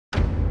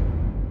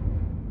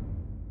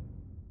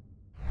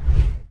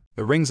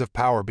The Rings of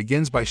Power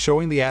begins by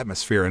showing the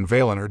atmosphere in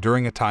Valinor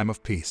during a time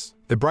of peace.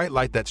 The bright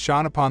light that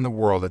shone upon the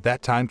world at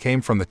that time came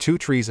from the two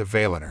trees of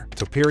Valinor,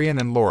 Topirion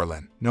and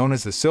Laurelin, known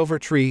as the Silver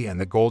Tree and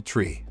the Gold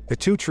Tree. The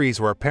two trees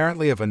were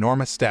apparently of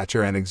enormous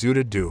stature and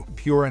exuded dew,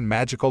 pure and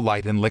magical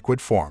light in liquid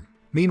form.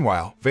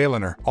 Meanwhile,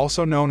 Valinor,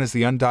 also known as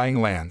the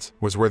Undying Lands,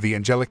 was where the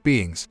angelic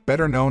beings,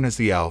 better known as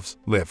the elves,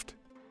 lived.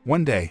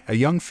 One day, a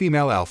young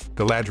female elf,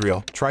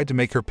 Galadriel, tried to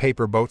make her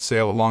paper boat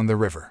sail along the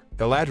river.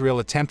 Galadriel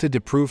attempted to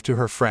prove to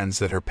her friends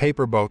that her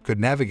paper boat could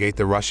navigate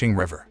the rushing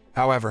river.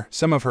 However,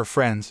 some of her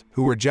friends,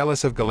 who were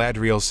jealous of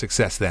Galadriel's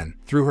success then,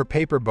 threw her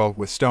paper boat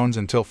with stones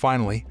until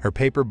finally, her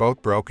paper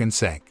boat broke and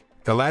sank.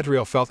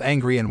 Galadriel felt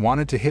angry and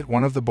wanted to hit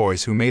one of the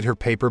boys who made her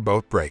paper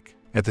boat break.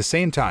 At the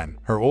same time,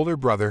 her older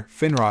brother,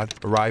 Finrod,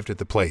 arrived at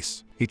the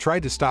place. He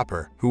tried to stop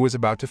her, who was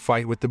about to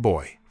fight with the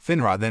boy.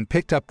 Finrod then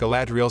picked up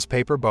Galadriel's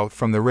paper boat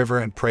from the river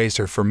and praised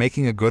her for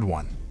making a good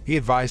one. He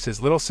advised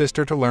his little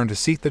sister to learn to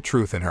seek the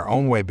truth in her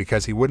own way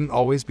because he wouldn't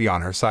always be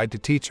on her side to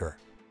teach her.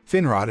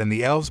 Finrod and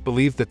the elves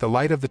believed that the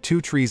light of the two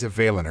trees of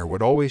Valinor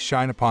would always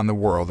shine upon the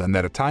world and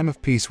that a time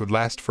of peace would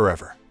last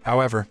forever.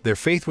 However, their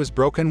faith was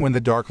broken when the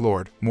Dark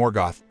Lord,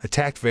 Morgoth,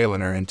 attacked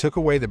Valinor and took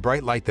away the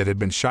bright light that had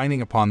been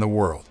shining upon the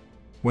world.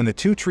 When the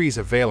two trees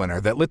of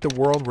Valinor that lit the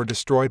world were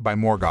destroyed by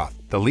Morgoth,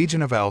 the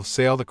Legion of Elves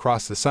sailed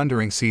across the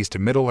sundering seas to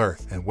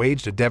Middle-earth and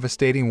waged a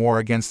devastating war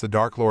against the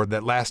Dark Lord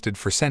that lasted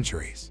for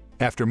centuries.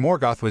 After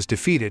Morgoth was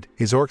defeated,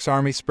 his Orcs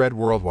army spread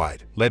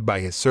worldwide, led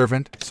by his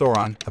servant,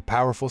 Sauron, a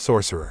powerful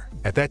sorcerer.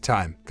 At that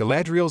time,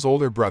 Galadriel's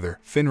older brother,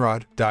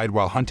 Finrod, died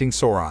while hunting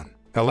Sauron.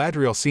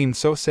 Galadriel seemed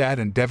so sad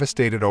and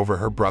devastated over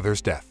her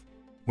brother's death.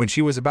 When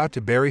she was about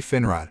to bury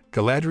Finrod,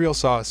 Galadriel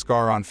saw a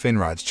scar on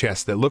Finrod's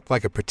chest that looked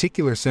like a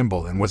particular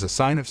symbol and was a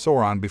sign of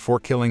Sauron before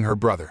killing her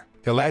brother.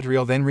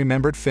 Galadriel then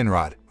remembered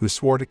Finrod, who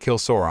swore to kill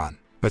Sauron.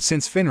 But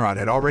since Finrod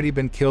had already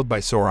been killed by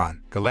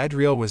Sauron,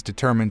 Galadriel was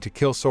determined to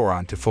kill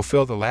Sauron to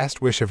fulfill the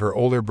last wish of her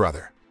older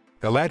brother.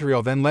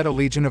 Galadriel then led a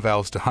legion of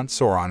elves to hunt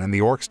Sauron and the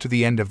Orcs to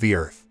the end of the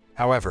earth.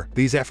 However,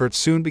 these efforts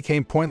soon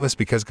became pointless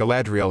because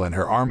Galadriel and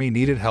her army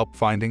needed help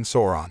finding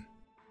Sauron.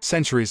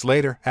 Centuries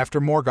later, after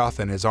Morgoth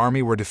and his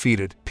army were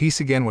defeated, peace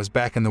again was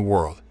back in the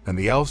world, and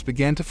the elves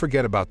began to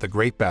forget about the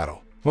great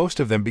battle.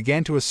 Most of them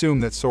began to assume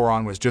that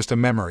Sauron was just a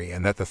memory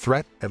and that the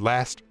threat, at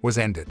last, was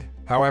ended.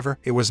 However,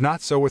 it was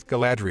not so with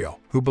Galadriel,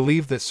 who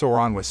believed that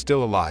Sauron was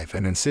still alive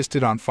and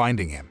insisted on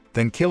finding him,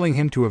 then killing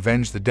him to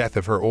avenge the death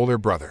of her older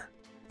brother.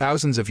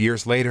 Thousands of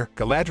years later,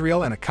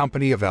 Galadriel and a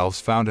company of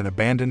elves found an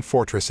abandoned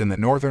fortress in the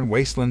northern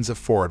wastelands of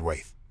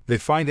Forodwaith. They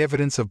find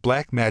evidence of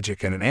black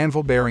magic and an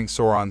anvil bearing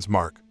Sauron's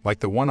mark, like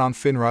the one on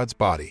Finrod's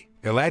body.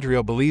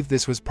 Galadriel believed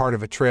this was part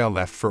of a trail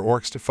left for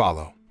Orcs to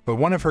follow. But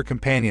one of her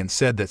companions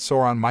said that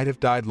Sauron might have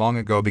died long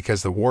ago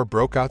because the war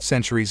broke out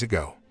centuries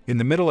ago. In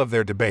the middle of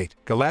their debate,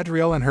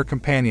 Galadriel and her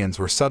companions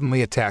were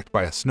suddenly attacked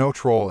by a snow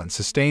troll and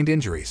sustained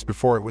injuries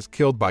before it was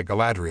killed by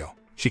Galadriel.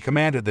 She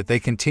commanded that they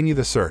continue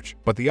the search,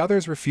 but the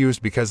others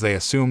refused because they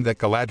assumed that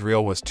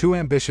Galadriel was too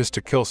ambitious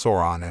to kill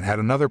Sauron and had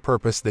another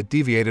purpose that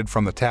deviated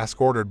from the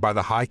task ordered by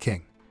the High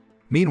King.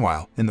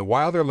 Meanwhile, in the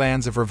wilder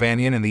lands of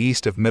Rivanion in the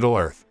east of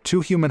Middle-earth,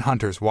 two human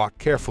hunters walked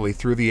carefully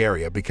through the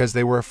area because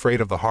they were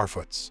afraid of the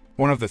Harfoots.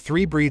 One of the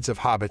three breeds of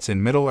hobbits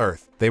in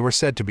Middle-earth, they were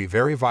said to be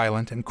very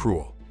violent and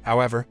cruel.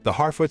 However, the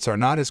Harfoots are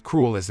not as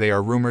cruel as they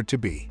are rumored to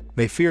be.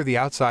 They fear the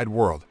outside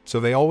world, so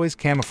they always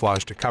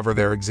camouflage to cover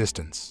their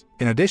existence.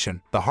 In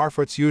addition, the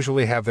Harfoots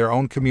usually have their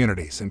own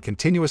communities and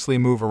continuously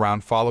move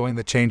around following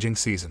the changing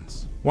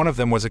seasons. One of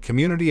them was a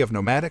community of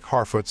nomadic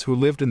Harfoots who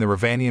lived in the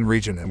Rivanion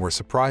region and were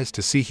surprised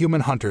to see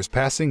human hunters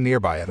passing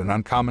nearby at an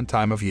uncommon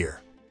time of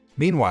year.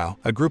 Meanwhile,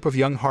 a group of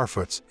young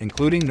Harfoots,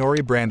 including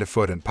Nori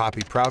Brandifoot and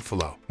Poppy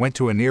Proudfellow, went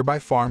to a nearby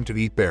farm to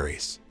eat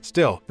berries.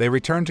 Still, they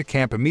returned to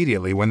camp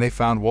immediately when they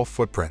found wolf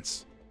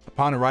footprints.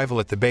 Upon arrival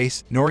at the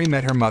base, Nori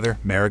met her mother,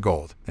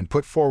 Marigold, and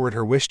put forward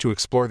her wish to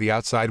explore the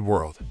outside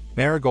world.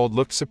 Marigold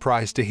looked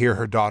surprised to hear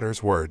her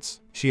daughter's words.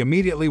 She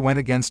immediately went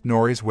against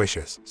Nori's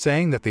wishes,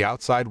 saying that the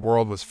outside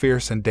world was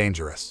fierce and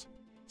dangerous.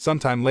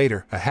 Sometime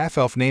later, a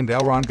half-elf named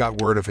Elrond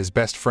got word of his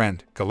best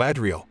friend,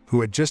 Galadriel,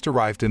 who had just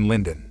arrived in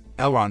Lindon.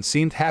 Elrond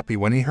seemed happy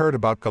when he heard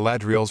about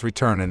Galadriel's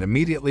return and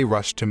immediately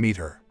rushed to meet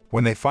her.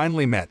 When they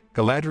finally met,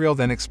 Galadriel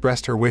then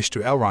expressed her wish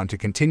to Elrond to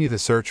continue the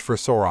search for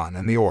Sauron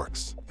and the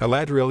Orcs.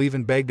 Galadriel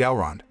even begged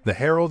Elrond, the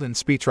herald and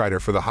speechwriter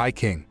for the High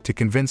King, to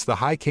convince the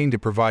High King to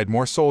provide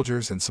more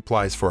soldiers and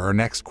supplies for her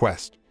next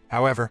quest.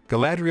 However,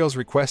 Galadriel's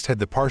request had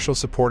the partial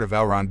support of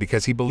Elrond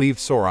because he believed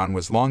Sauron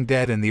was long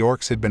dead and the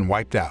Orcs had been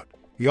wiped out.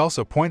 He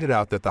also pointed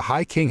out that the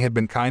High King had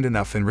been kind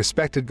enough and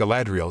respected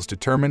Galadriel's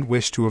determined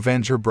wish to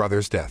avenge her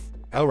brother's death.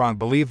 Elrond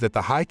believed that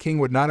the High King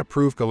would not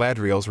approve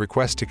Galadriel's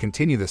request to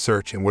continue the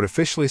search and would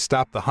officially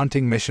stop the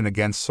hunting mission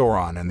against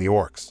Sauron and the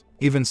Orcs.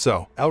 Even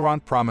so,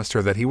 Elrond promised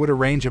her that he would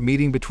arrange a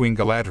meeting between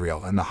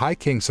Galadriel and the High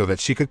King so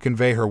that she could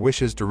convey her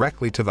wishes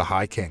directly to the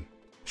High King.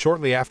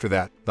 Shortly after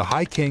that, the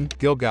High King,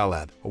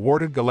 Gil-galad,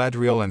 awarded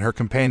Galadriel and her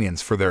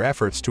companions for their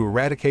efforts to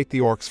eradicate the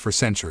Orcs for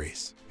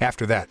centuries.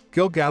 After that,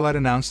 Gil-galad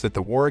announced that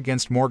the war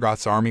against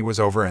Morgoth's army was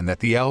over and that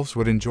the elves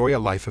would enjoy a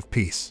life of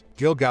peace.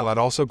 Gil-galad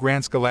also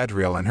grants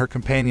Galadriel and her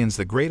companions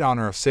the great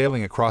honor of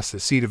sailing across the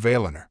sea to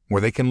Valinor, where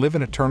they can live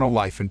an eternal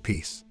life in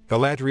peace.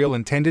 Galadriel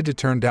intended to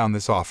turn down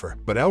this offer,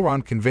 but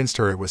Elrond convinced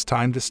her it was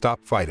time to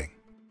stop fighting.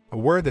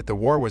 Aware that the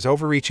war was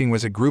overreaching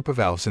was a group of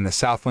elves in the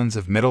southlands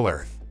of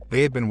Middle-earth.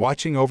 They had been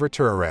watching over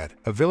Tir-Arad,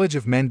 a village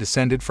of men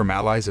descended from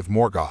allies of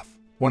Morgoth.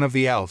 One of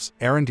the elves,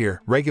 Arondir,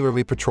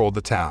 regularly patrolled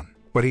the town,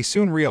 but he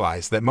soon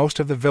realized that most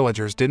of the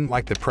villagers didn't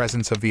like the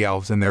presence of the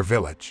elves in their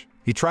village.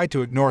 He tried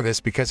to ignore this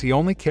because he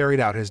only carried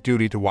out his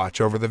duty to watch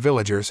over the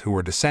villagers who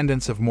were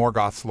descendants of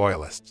Morgoth's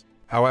loyalists.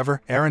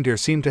 However, Arondir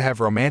seemed to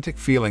have romantic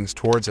feelings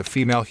towards a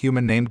female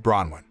human named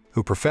Bronwyn,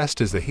 who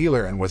professed as the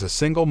healer and was a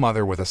single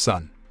mother with a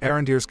son.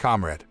 Arondir's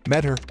comrade,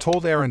 Medr,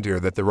 told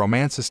Arondir that the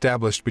romance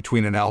established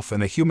between an elf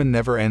and a human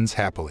never ends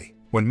happily.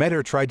 When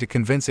Medr tried to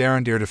convince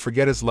Arondir to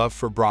forget his love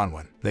for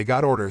Bronwyn, they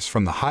got orders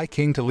from the High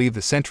King to leave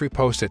the sentry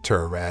post at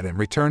Tir-Arad and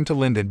return to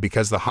Lindon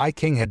because the High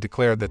King had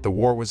declared that the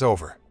war was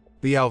over.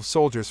 The elf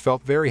soldiers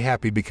felt very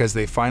happy because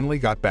they finally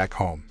got back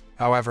home.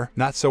 However,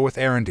 not so with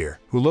Arondir,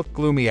 who looked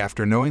gloomy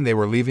after knowing they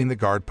were leaving the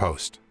guard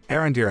post.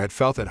 Arondir had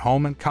felt at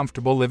home and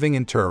comfortable living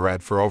in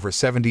Tir-Arad for over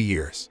 70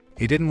 years.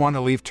 He didn't want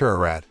to leave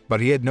Tir-Arad,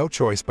 but he had no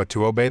choice but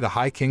to obey the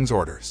High King's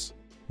orders.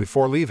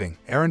 Before leaving,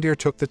 Arondir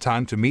took the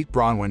time to meet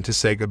Bronwyn to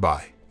say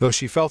goodbye. Though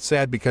she felt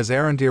sad because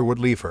Arondir would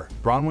leave her,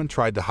 Bronwyn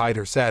tried to hide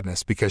her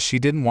sadness because she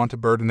didn't want to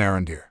burden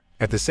Arondir.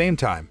 At the same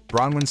time,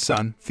 Bronwyn's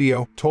son,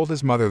 Theo, told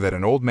his mother that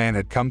an old man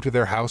had come to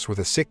their house with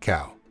a sick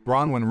cow.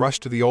 Bronwyn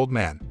rushed to the old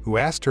man, who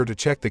asked her to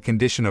check the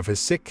condition of his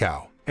sick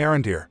cow.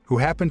 Arondir, who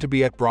happened to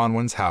be at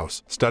Bronwyn's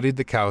house, studied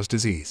the cow's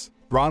disease.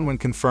 Bronwyn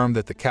confirmed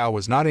that the cow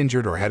was not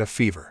injured or had a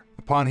fever.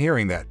 Upon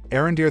hearing that,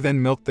 Arondir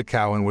then milked the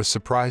cow and was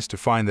surprised to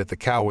find that the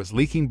cow was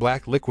leaking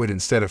black liquid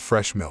instead of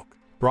fresh milk.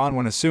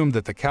 Bronwyn assumed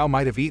that the cow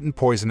might have eaten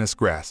poisonous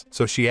grass,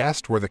 so she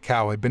asked where the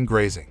cow had been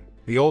grazing.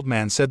 The old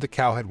man said the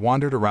cow had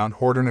wandered around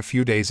Hordern a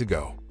few days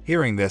ago.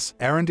 Hearing this,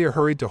 Arondir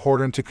hurried to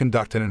Hordern to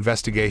conduct an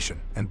investigation,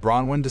 and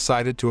Bronwyn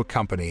decided to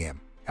accompany him.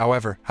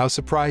 However, how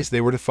surprised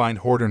they were to find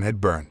Hordern had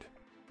burned.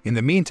 In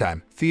the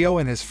meantime, Theo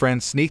and his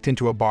friends sneaked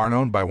into a barn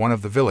owned by one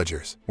of the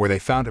villagers, where they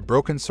found a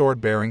broken sword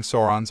bearing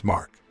Sauron's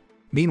mark.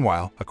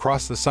 Meanwhile,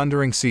 across the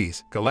sundering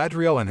seas,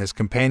 Galadriel and his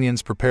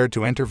companions prepared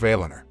to enter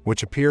Valinor,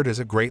 which appeared as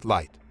a great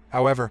light.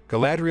 However,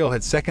 Galadriel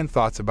had second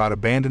thoughts about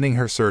abandoning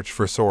her search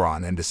for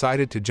Sauron and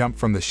decided to jump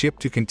from the ship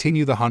to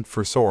continue the hunt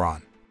for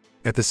Sauron.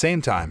 At the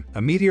same time,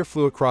 a meteor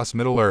flew across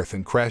Middle-earth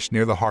and crashed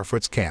near the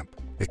Harfoots camp.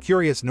 The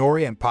curious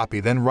Nori and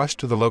Poppy then rushed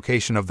to the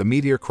location of the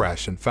meteor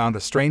crash and found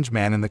a strange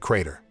man in the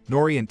crater.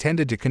 Nori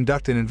intended to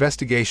conduct an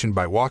investigation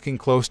by walking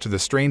close to the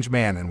strange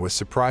man and was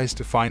surprised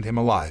to find him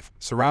alive,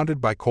 surrounded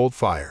by cold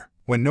fire.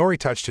 When Nori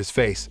touched his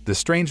face, the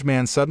strange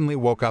man suddenly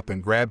woke up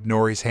and grabbed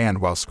Nori's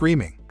hand while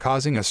screaming,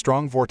 causing a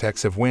strong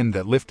vortex of wind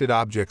that lifted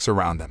objects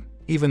around them.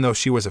 Even though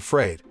she was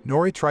afraid,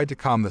 Nori tried to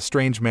calm the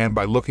strange man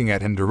by looking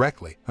at him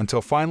directly,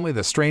 until finally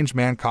the strange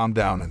man calmed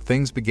down and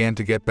things began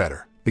to get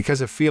better.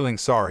 Because of feeling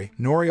sorry,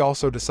 Nori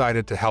also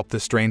decided to help the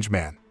strange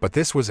man, but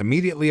this was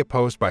immediately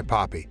opposed by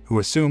Poppy, who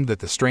assumed that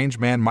the strange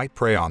man might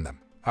prey on them.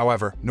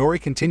 However,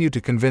 Nori continued to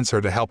convince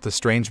her to help the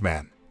strange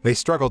man. They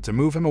struggled to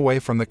move him away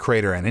from the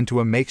crater and into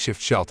a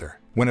makeshift shelter.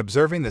 When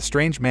observing the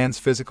strange man's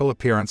physical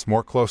appearance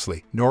more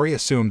closely, Nori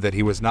assumed that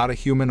he was not a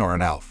human or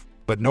an elf,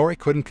 but Nori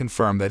couldn't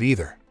confirm that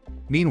either.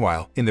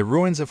 Meanwhile, in the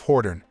ruins of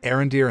Hordern,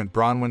 Arondir and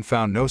Bronwyn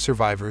found no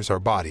survivors or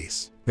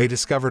bodies. They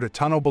discovered a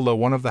tunnel below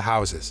one of the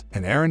houses,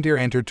 and Arondir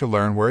entered to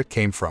learn where it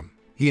came from.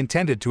 He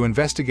intended to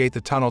investigate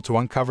the tunnel to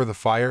uncover the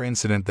fire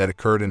incident that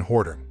occurred in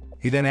Hordern.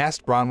 He then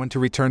asked Bronwyn to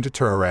return to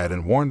Tir-Arad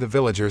and warned the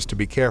villagers to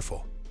be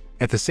careful.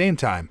 At the same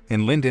time,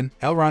 in Lindon,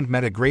 Elrond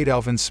met a great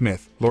elven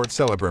smith, Lord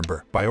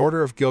Celebrimbor, by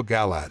order of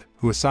Gil-galad,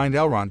 who assigned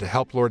Elrond to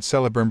help Lord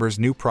Celebrimbor's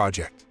new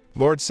project.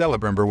 Lord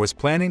Celebrimbor was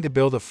planning to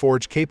build a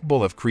forge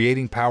capable of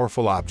creating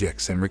powerful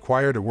objects and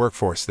required a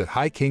workforce that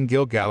High King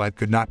Gil-galad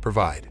could not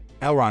provide.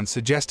 Elrond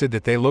suggested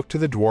that they look to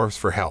the dwarves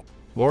for help.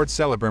 Lord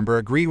Celebrimbor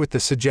agreed with the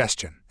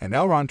suggestion, and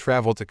Elrond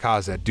traveled to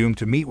Khazad-dûm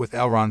to meet with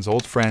Elrond's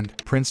old friend,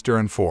 Prince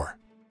Durin IV.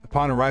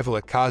 Upon arrival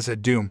at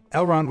Khazad-dûm,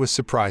 Elrond was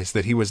surprised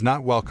that he was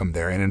not welcome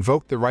there and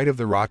invoked the right of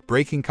the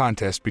rock-breaking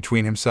contest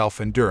between himself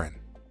and Durin.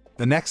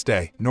 The next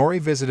day, Nori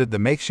visited the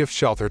makeshift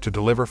shelter to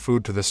deliver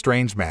food to the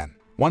strange man.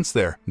 Once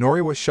there,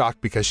 Nori was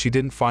shocked because she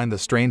didn't find the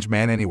strange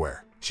man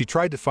anywhere. She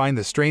tried to find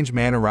the strange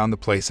man around the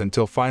place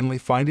until finally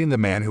finding the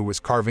man who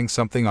was carving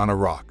something on a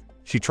rock.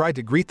 She tried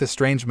to greet the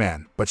strange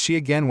man, but she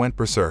again went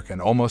berserk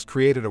and almost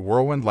created a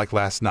whirlwind like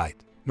last night.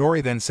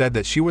 Nori then said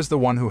that she was the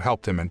one who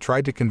helped him and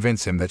tried to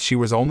convince him that she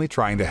was only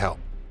trying to help.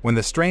 When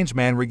the strange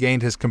man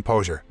regained his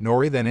composure,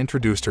 Nori then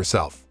introduced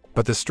herself.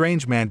 But the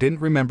strange man didn't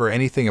remember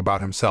anything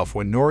about himself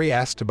when Nori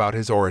asked about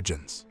his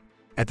origins.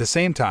 At the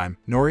same time,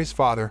 Nori's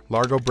father,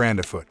 Largo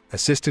Brandefoot,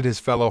 assisted his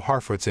fellow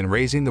Harfoots in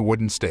raising the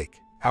wooden stake.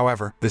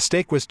 However, the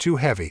stake was too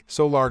heavy,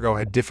 so Largo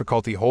had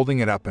difficulty holding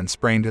it up and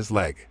sprained his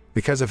leg.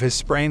 Because of his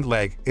sprained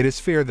leg, it is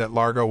feared that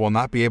Largo will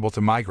not be able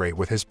to migrate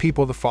with his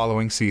people the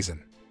following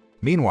season.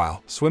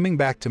 Meanwhile, swimming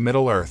back to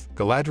Middle-earth,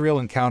 Galadriel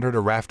encountered a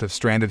raft of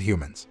stranded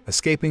humans,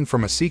 escaping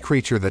from a sea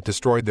creature that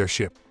destroyed their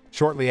ship.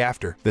 Shortly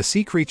after, the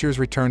sea creatures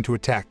returned to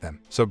attack them,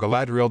 so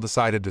Galadriel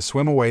decided to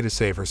swim away to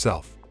save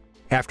herself.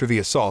 After the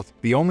assault,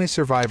 the only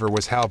survivor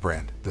was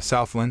Halbrand, the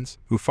Southlands,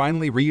 who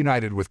finally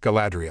reunited with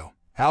Galadriel.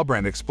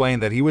 Halbrand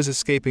explained that he was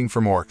escaping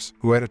from orcs,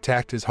 who had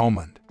attacked his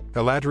homeland.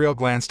 Galadriel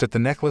glanced at the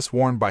necklace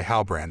worn by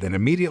Halbrand and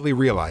immediately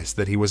realized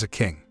that he was a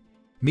king.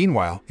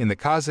 Meanwhile, in the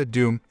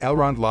Khazad-dûm,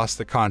 Elrond lost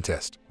the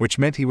contest, which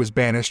meant he was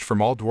banished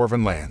from all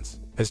dwarven lands.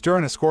 As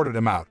Durin escorted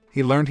him out,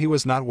 he learned he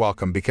was not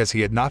welcome because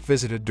he had not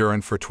visited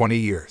Durin for 20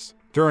 years.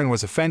 Durin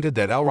was offended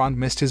that Elrond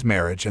missed his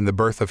marriage and the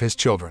birth of his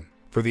children.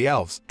 For the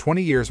elves,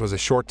 20 years was a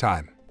short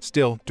time.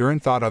 Still, Durin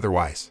thought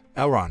otherwise.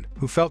 Elrond,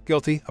 who felt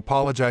guilty,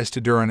 apologized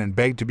to Durin and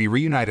begged to be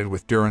reunited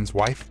with Durin's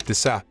wife,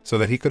 Disa, so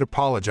that he could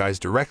apologize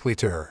directly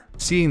to her.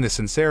 Seeing the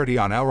sincerity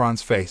on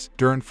Elrond's face,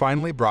 Durin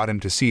finally brought him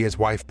to see his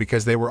wife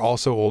because they were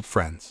also old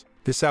friends.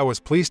 Disa was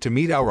pleased to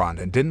meet Elrond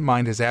and didn't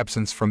mind his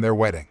absence from their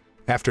wedding.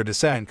 After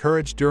Disa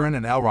encouraged Durin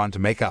and Elrond to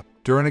make up,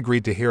 Durin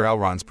agreed to hear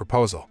Elrond's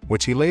proposal,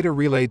 which he later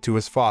relayed to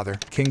his father,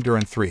 King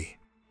Durin III.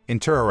 In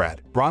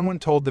Tir-Arad,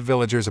 Bronwyn told the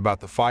villagers about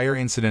the fire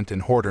incident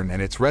in Hordern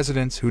and its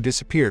residents who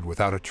disappeared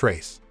without a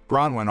trace.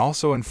 Bronwyn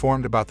also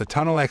informed about the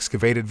tunnel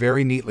excavated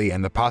very neatly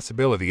and the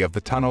possibility of the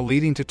tunnel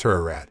leading to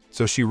Tir-Arad,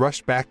 so she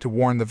rushed back to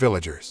warn the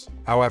villagers.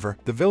 However,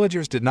 the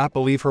villagers did not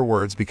believe her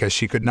words because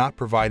she could not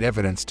provide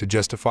evidence to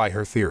justify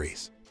her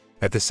theories.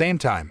 At the same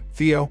time,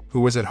 Theo,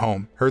 who was at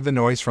home, heard the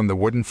noise from the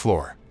wooden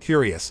floor.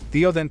 Curious,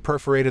 Theo then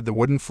perforated the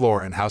wooden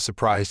floor, and how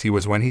surprised he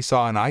was when he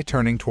saw an eye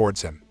turning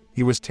towards him.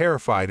 He was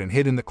terrified and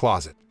hid in the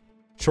closet.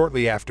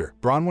 Shortly after,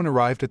 Bronwyn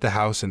arrived at the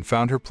house and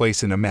found her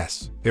place in a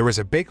mess. There was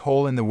a big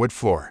hole in the wood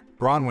floor.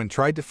 Bronwyn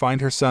tried to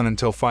find her son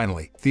until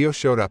finally, Theo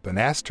showed up and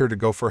asked her to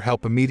go for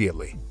help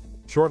immediately.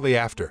 Shortly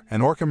after,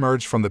 an orc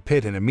emerged from the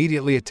pit and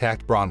immediately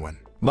attacked Bronwyn.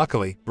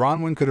 Luckily,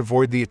 Bronwyn could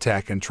avoid the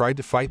attack and tried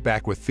to fight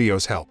back with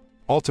Theo's help.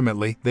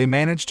 Ultimately, they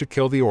managed to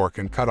kill the orc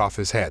and cut off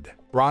his head.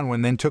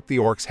 Bronwyn then took the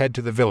orc's head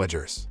to the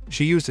villagers.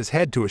 She used his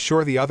head to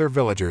assure the other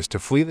villagers to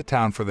flee the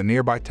town for the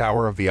nearby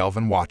tower of the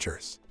Elven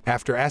Watchers.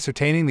 After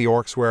ascertaining the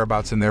orcs'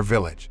 whereabouts in their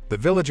village, the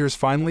villagers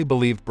finally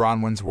believed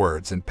Bronwyn's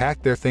words and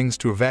packed their things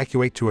to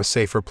evacuate to a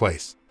safer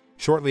place.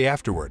 Shortly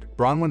afterward,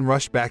 Bronwyn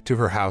rushed back to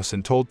her house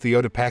and told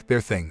Theo to pack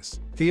their things.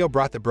 Theo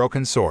brought the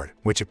broken sword,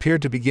 which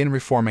appeared to begin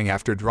reforming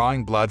after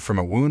drawing blood from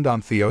a wound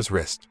on Theo's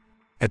wrist.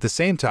 At the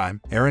same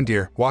time,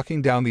 Arondir,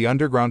 walking down the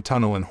underground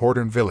tunnel in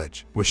Hordern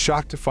village, was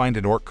shocked to find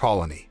an orc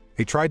colony.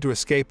 He tried to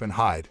escape and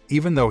hide,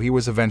 even though he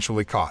was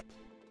eventually caught.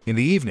 In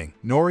the evening,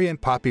 Nori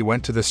and Poppy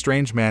went to the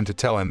strange man to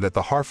tell him that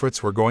the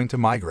Harfoots were going to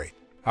migrate.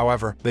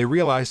 However, they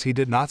realized he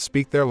did not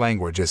speak their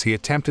language as he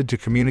attempted to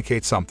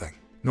communicate something.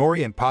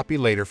 Nori and Poppy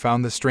later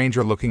found the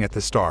stranger looking at the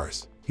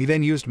stars. He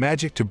then used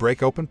magic to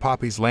break open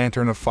Poppy's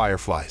lantern of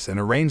fireflies and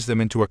arrange them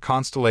into a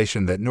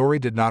constellation that Nori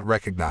did not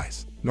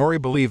recognize.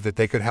 Nori believed that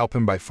they could help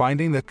him by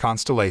finding that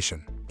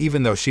constellation.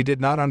 Even though she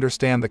did not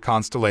understand the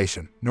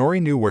constellation,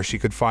 Nori knew where she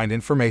could find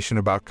information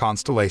about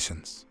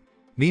constellations.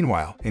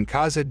 Meanwhile, in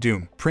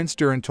Khazad-dûm, Prince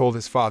Durin told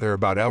his father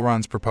about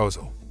Elrond's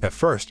proposal. At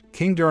first,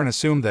 King Durin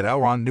assumed that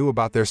Elrond knew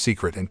about their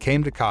secret and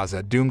came to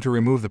Khazad-dûm to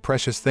remove the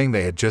precious thing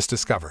they had just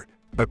discovered.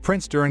 But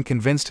Prince Durin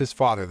convinced his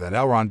father that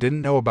Elrond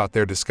didn't know about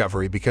their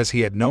discovery because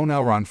he had known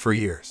Elrond for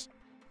years.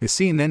 The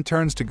scene then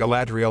turns to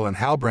Galadriel and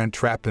Halbrand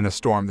trapped in a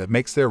storm that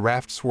makes their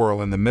raft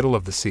swirl in the middle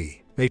of the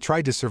sea. They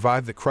tried to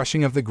survive the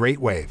crushing of the great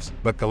waves,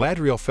 but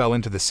Galadriel fell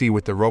into the sea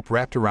with the rope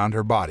wrapped around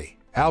her body.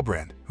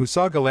 Halbrand, who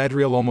saw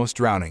Galadriel almost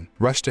drowning,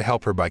 rushed to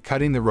help her by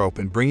cutting the rope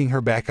and bringing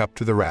her back up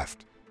to the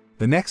raft.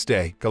 The next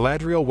day,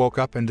 Galadriel woke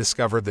up and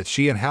discovered that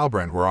she and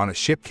Halbrand were on a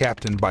ship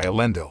captained by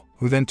Elendil,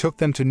 who then took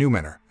them to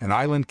Númenor, an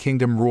island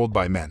kingdom ruled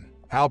by men.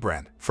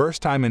 Halbrand,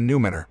 first time in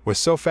Númenor, was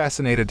so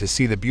fascinated to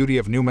see the beauty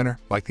of Númenor,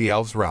 like the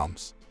elves'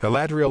 realms.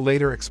 Galadriel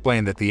later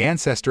explained that the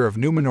ancestor of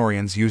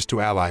Númenorians used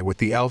to ally with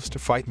the elves to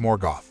fight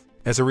Morgoth.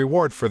 As a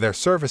reward for their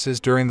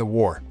services during the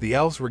war, the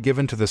elves were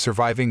given to the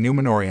surviving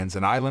Númenorians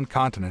an island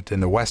continent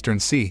in the Western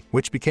Sea,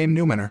 which became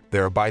Númenor,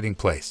 their abiding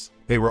place.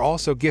 They were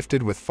also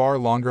gifted with far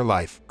longer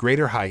life,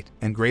 greater height,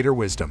 and greater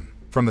wisdom.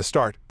 From the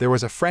start, there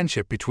was a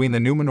friendship between the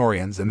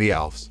Númenorians and the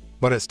elves.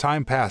 But as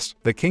time passed,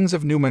 the kings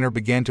of Númenor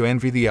began to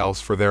envy the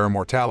elves for their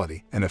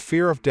immortality, and a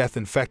fear of death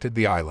infected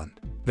the island.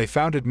 They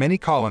founded many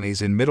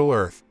colonies in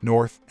Middle-earth,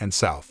 North, and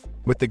South.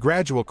 With the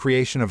gradual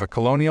creation of a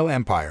colonial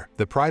empire,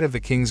 the pride of the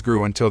kings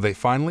grew until they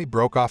finally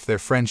broke off their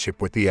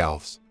friendship with the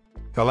elves.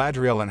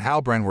 Galadriel and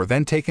Halbrand were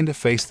then taken to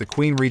face the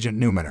Queen Regent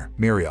Númenor,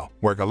 Miriel,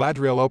 where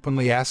Galadriel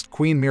openly asked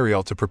Queen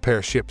Miriel to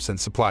prepare ships and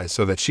supplies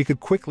so that she could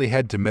quickly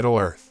head to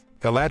Middle-earth.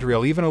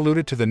 Galadriel even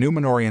alluded to the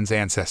Númenorians'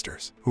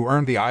 ancestors, who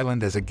earned the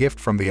island as a gift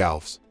from the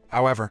elves.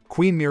 However,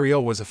 Queen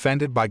Miriel was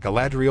offended by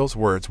Galadriel's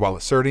words while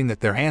asserting that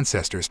their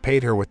ancestors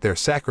paid her with their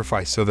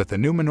sacrifice so that the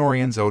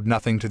Númenorians owed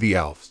nothing to the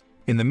elves.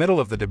 In the middle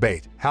of the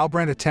debate,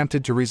 Halbrand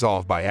attempted to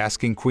resolve by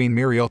asking Queen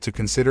Miriel to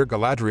consider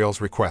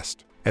Galadriel's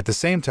request. At the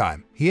same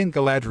time, he and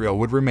Galadriel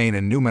would remain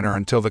in Númenor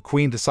until the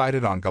Queen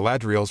decided on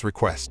Galadriel's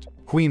request.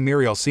 Queen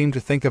Miriel seemed to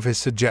think of his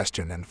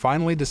suggestion and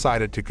finally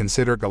decided to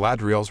consider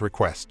Galadriel's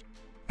request.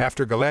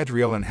 After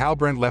Galadriel and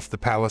Halbrand left the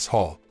palace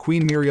hall,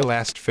 Queen Muriel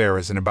asked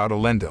Pharazôn about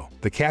Elendil,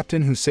 the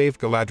captain who saved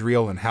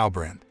Galadriel and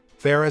Halbrand.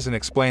 Pharazôn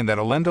explained that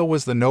Elendil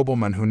was the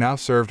nobleman who now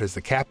served as the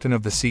captain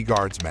of the Sea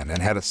Guardsmen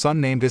and had a son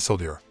named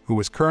Isildur, who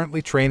was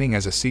currently training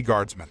as a Sea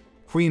Guardsman.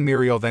 Queen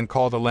Muriel then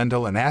called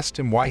Elendil and asked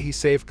him why he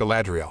saved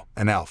Galadriel,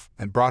 an elf,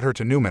 and brought her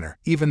to Númenor,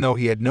 even though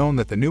he had known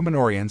that the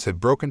Númenorians had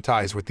broken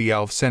ties with the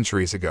elves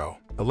centuries ago.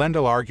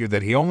 Elendil argued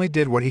that he only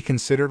did what he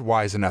considered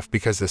wise enough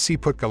because the sea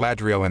put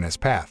Galadriel in his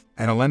path,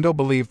 and Elendil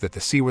believed that the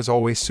sea was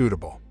always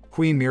suitable.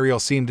 Queen Muriel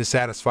seemed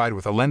dissatisfied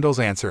with Elendil's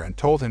answer and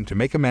told him to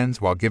make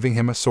amends while giving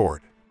him a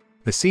sword.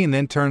 The scene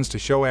then turns to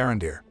show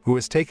Arondir, who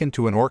is taken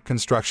to an orc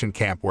construction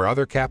camp where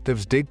other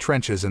captives dig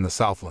trenches in the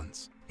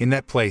Southlands. In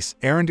that place,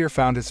 Arondir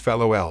found his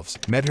fellow elves,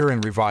 Medhur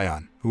and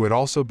Rivayan, who had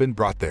also been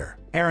brought there.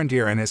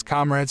 Arondir and his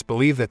comrades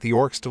believed that the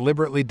orcs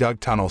deliberately dug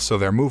tunnels so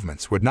their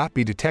movements would not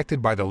be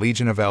detected by the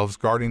legion of elves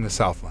guarding the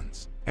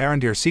Southlands.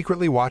 Arondir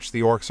secretly watched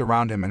the orcs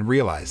around him and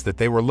realized that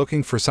they were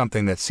looking for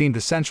something that seemed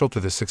essential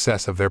to the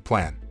success of their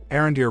plan.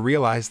 Arondir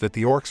realized that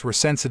the orcs were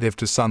sensitive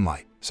to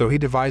sunlight, so he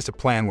devised a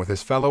plan with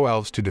his fellow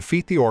elves to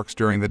defeat the orcs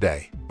during the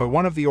day. But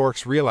one of the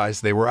orcs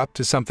realized they were up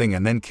to something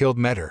and then killed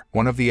Medhur,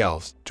 one of the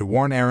elves, to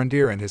warn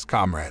Arondir and his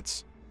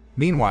comrades.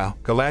 Meanwhile,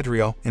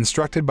 Galadriel,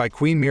 instructed by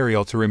Queen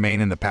Muriel to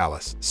remain in the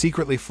palace,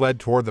 secretly fled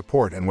toward the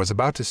port and was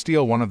about to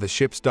steal one of the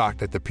ships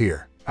docked at the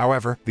pier.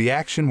 However, the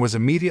action was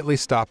immediately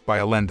stopped by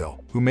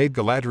Elendil, who made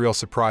Galadriel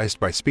surprised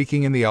by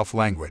speaking in the elf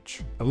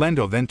language.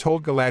 Elendil then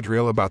told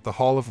Galadriel about the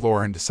Hall of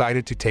Lore and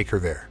decided to take her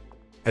there.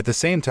 At the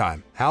same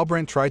time,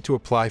 Halbrand tried to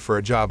apply for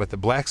a job at the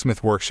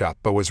blacksmith workshop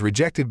but was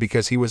rejected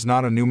because he was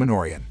not a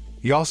Númenorian.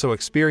 He also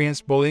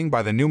experienced bullying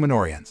by the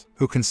Númenorians,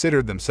 who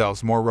considered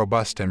themselves more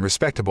robust and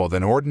respectable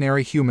than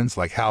ordinary humans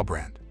like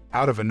Halbrand.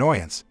 Out of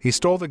annoyance, he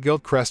stole the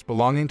guild crest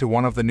belonging to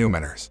one of the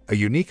Númenors, a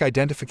unique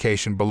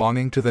identification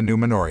belonging to the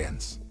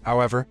Númenorians.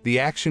 However, the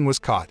action was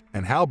caught,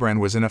 and Halbrand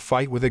was in a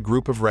fight with a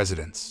group of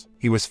residents.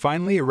 He was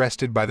finally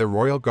arrested by the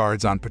royal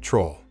guards on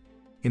patrol.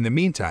 In the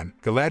meantime,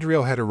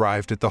 Galadriel had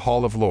arrived at the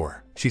Hall of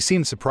Lore. She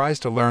seemed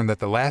surprised to learn that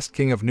the last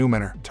king of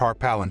Númenor,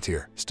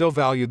 Tar-Palantir, still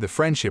valued the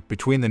friendship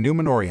between the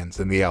Númenorians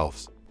and the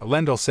elves.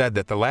 Elendil said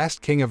that the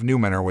last king of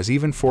Númenor was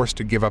even forced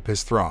to give up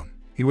his throne.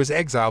 He was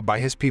exiled by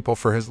his people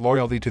for his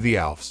loyalty to the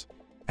elves.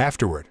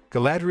 Afterward,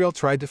 Galadriel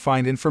tried to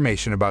find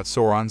information about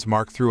Sauron's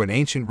mark through an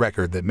ancient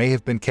record that may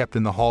have been kept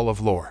in the Hall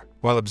of Lore.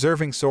 While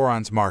observing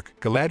Sauron's mark,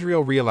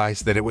 Galadriel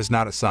realized that it was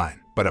not a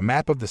sign, but a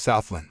map of the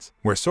Southlands,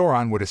 where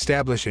Sauron would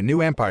establish a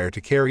new empire to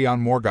carry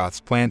on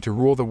Morgoth's plan to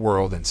rule the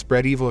world and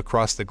spread evil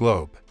across the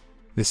globe.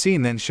 The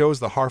scene then shows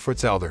the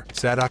Harfoot's elder,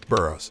 Sadok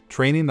Burrows,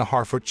 training the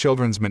Harfoot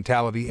children's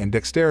mentality and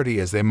dexterity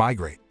as they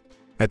migrate.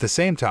 At the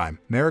same time,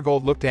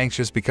 Marigold looked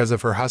anxious because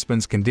of her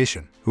husband's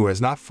condition, who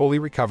has not fully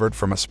recovered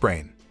from a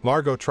sprain.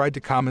 Largo tried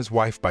to calm his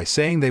wife by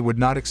saying they would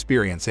not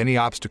experience any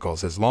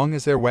obstacles as long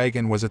as their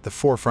wagon was at the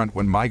forefront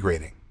when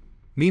migrating.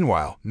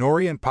 Meanwhile,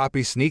 Nori and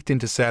Poppy sneaked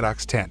into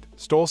Sadok's tent,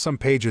 stole some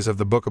pages of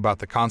the book about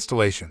the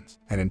constellations,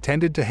 and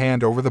intended to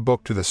hand over the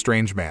book to the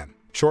strange man.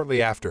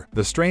 Shortly after,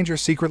 the stranger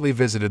secretly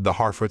visited the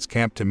Harfoot's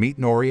camp to meet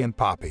Nori and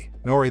Poppy.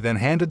 Nori then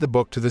handed the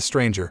book to the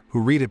stranger,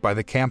 who read it by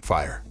the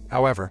campfire.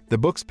 However, the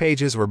book's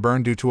pages were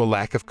burned due to a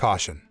lack of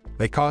caution.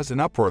 They caused an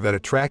uproar that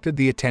attracted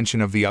the attention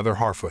of the other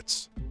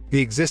Harfoots. The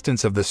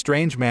existence of the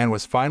strange man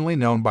was finally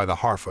known by the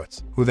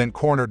Harfoots, who then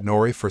cornered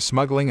Nori for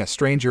smuggling a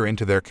stranger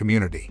into their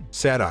community.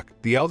 Sadok,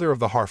 the elder of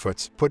the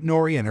Harfoots, put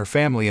Nori and her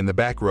family in the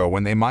back row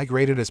when they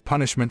migrated as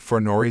punishment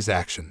for Nori's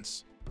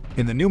actions.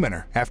 In the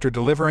Númenor, after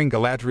delivering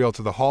Galadriel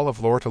to the Hall of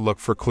Lore to look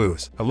for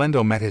clues,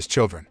 Elendil met his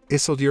children,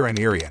 Isildur and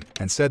Irian,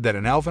 and said that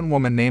an elven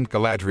woman named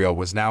Galadriel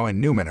was now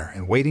in Númenor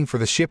and waiting for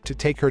the ship to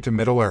take her to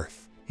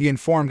Middle-earth. He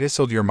informed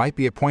Isildur might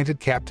be appointed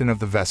captain of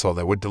the vessel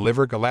that would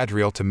deliver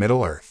Galadriel to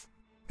Middle-earth.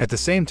 At the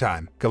same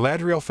time,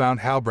 Galadriel found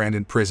Halbrand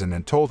in prison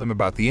and told him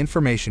about the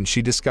information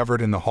she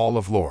discovered in the Hall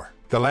of Lore.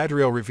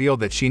 Galadriel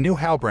revealed that she knew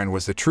Halbrand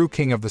was the true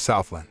king of the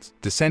Southlands,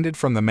 descended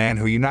from the man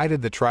who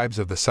united the tribes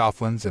of the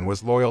Southlands and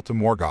was loyal to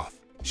Morgoth.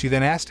 She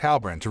then asked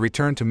Halbrand to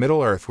return to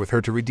Middle-earth with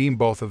her to redeem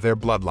both of their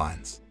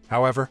bloodlines.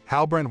 However,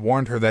 Halbrand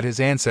warned her that his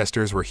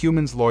ancestors were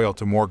humans loyal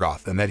to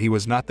Morgoth and that he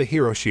was not the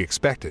hero she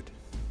expected.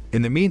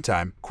 In the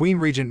meantime, Queen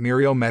Regent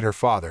Muriel met her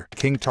father,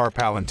 King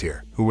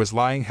Tar-Palantir, who was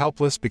lying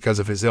helpless because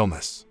of his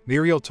illness.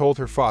 Muriel told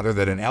her father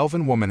that an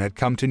elven woman had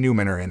come to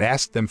Númenor and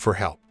asked them for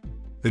help.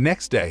 The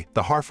next day,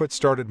 the Harfoot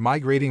started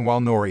migrating while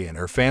Nori and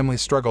her family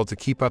struggled to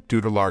keep up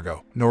due to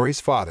Largo,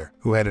 Nori's father,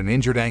 who had an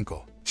injured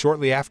ankle.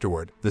 Shortly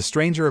afterward, the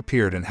stranger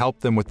appeared and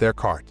helped them with their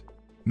cart.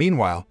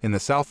 Meanwhile, in the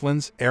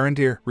Southlands,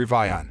 Arondir,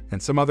 Rivayan,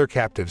 and some other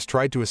captives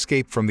tried to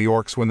escape from the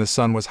Orcs when the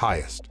sun was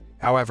highest.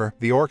 However,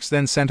 the Orcs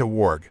then sent a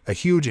warg, a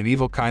huge and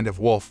evil kind of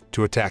wolf,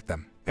 to attack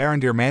them.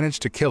 Arondir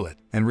managed to kill it,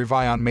 and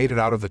Rivayan made it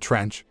out of the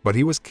trench, but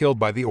he was killed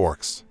by the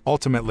Orcs.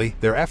 Ultimately,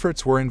 their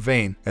efforts were in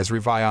vain, as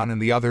Rivayan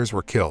and the others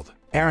were killed.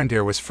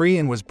 Arondir was free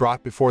and was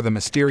brought before the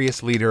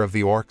mysterious leader of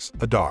the Orcs,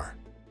 Adar.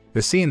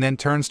 The scene then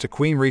turns to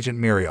Queen Regent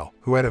Muriel,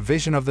 who had a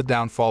vision of the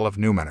downfall of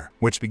Númenor,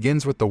 which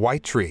begins with the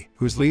white tree,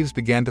 whose leaves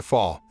began to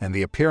fall, and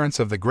the appearance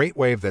of the great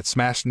wave that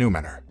smashed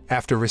Númenor.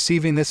 After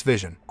receiving this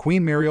vision,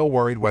 Queen Muriel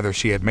worried whether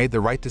she had made the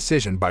right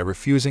decision by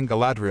refusing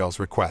Galadriel's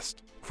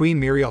request. Queen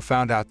Muriel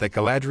found out that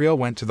Galadriel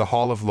went to the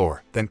Hall of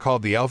Lore, then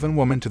called the elven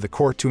woman to the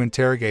court to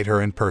interrogate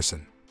her in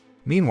person.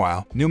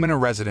 Meanwhile, Númenor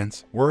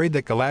residents, worried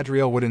that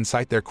Galadriel would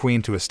incite their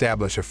queen to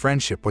establish a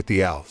friendship with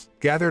the elves,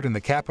 gathered in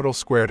the capital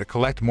square to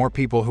collect more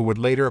people who would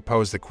later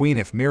oppose the queen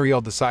if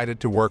Muriel decided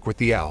to work with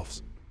the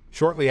elves.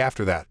 Shortly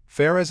after that,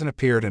 Pharazôn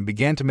appeared and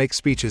began to make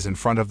speeches in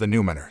front of the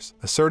Númenors,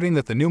 asserting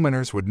that the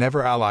Númenors would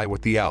never ally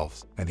with the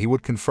elves, and he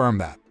would confirm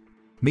that.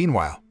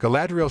 Meanwhile,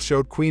 Galadriel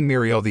showed Queen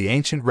Muriel the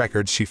ancient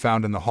records she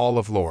found in the Hall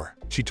of Lore.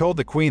 She told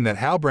the queen that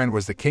Halbrand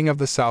was the king of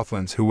the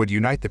Southlands who would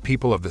unite the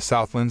people of the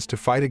Southlands to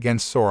fight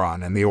against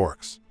Sauron and the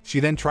Orcs. She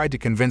then tried to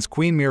convince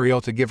Queen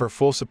Muriel to give her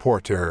full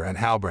support to her and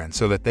Halbrand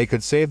so that they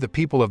could save the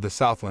people of the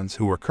Southlands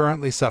who were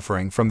currently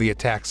suffering from the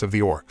attacks of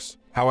the Orcs.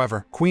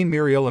 However, Queen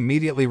Muriel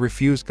immediately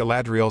refused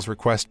Galadriel's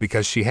request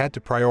because she had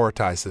to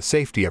prioritize the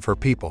safety of her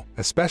people,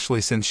 especially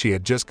since she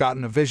had just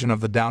gotten a vision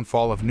of the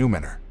downfall of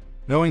Númenor.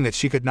 Knowing that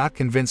she could not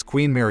convince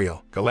Queen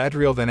Muriel,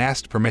 Galadriel then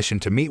asked permission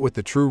to meet with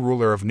the true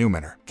ruler of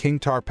Númenor, King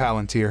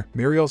Tar-Palantir,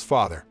 Muriel's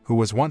father, who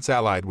was once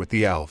allied with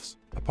the elves.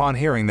 Upon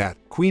hearing that,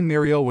 Queen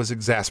Muriel was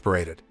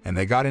exasperated, and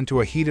they got into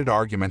a heated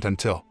argument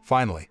until,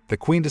 finally, the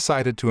queen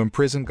decided to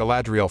imprison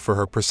Galadriel for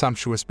her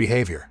presumptuous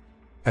behavior.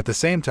 At the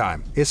same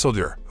time,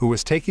 Isildur, who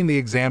was taking the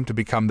exam to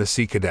become the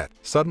Sea Cadet,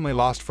 suddenly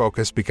lost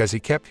focus because he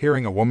kept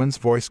hearing a woman's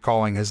voice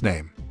calling his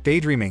name.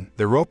 Daydreaming,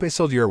 the rope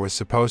Isildur was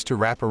supposed to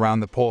wrap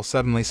around the pole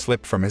suddenly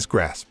slipped from his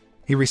grasp.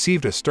 He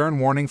received a stern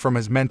warning from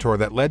his mentor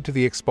that led to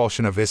the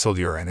expulsion of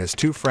Isildur and his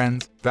two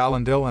friends,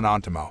 Valandil and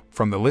Ontimo,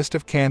 from the list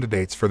of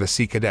candidates for the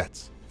Sea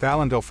Cadets.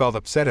 Valandil felt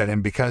upset at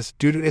him because,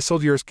 due to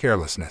Isildur's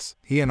carelessness,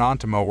 he and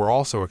Ontimo were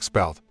also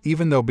expelled,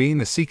 even though being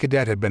the Sea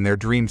Cadet had been their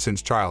dream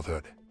since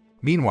childhood.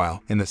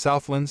 Meanwhile, in the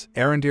Southlands,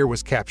 Arondir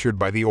was captured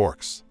by the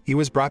Orcs. He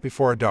was brought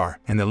before Adar,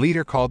 and the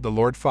leader called the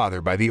Lord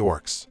Father by the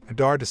Orcs.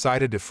 Adar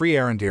decided to free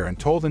Arondir and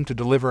told him to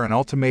deliver an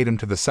ultimatum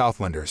to the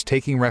Southlanders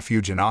taking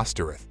refuge in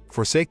Ostirith,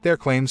 forsake their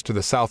claims to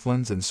the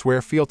Southlands and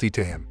swear fealty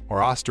to him, or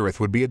Ostirith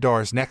would be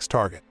Adar's next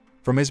target.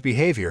 From his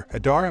behavior,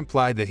 Adar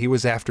implied that he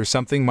was after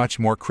something much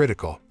more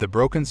critical, the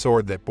broken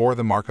sword that bore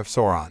the mark of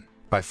Sauron.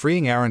 By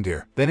freeing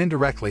Arondir, then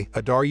indirectly,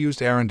 Adar used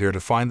Arondir to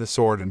find the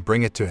sword and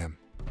bring it to him.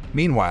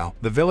 Meanwhile,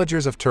 the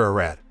villagers of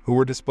Tir-Arad, who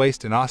were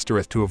displaced in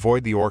Ostirith to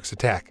avoid the Orcs'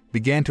 attack,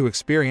 began to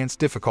experience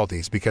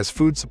difficulties because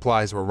food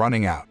supplies were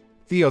running out.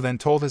 Theo then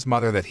told his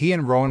mother that he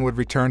and Rowan would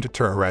return to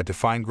Tir-Arad to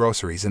find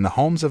groceries in the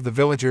homes of the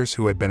villagers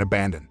who had been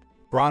abandoned.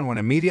 Bronwyn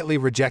immediately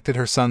rejected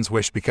her son's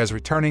wish because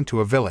returning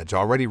to a village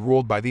already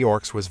ruled by the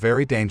Orcs was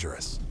very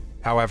dangerous.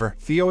 However,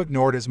 Theo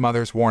ignored his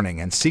mother's warning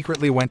and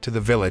secretly went to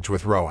the village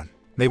with Rowan.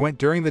 They went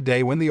during the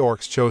day when the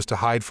Orcs chose to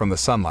hide from the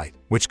sunlight,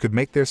 which could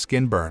make their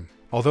skin burn.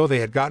 Although they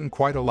had gotten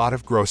quite a lot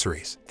of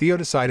groceries, Theo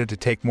decided to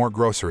take more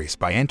groceries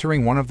by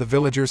entering one of the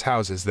villagers'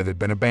 houses that had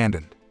been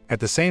abandoned. At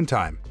the same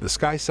time, the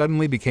sky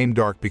suddenly became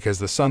dark because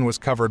the sun was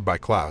covered by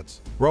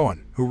clouds.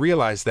 Rowan, who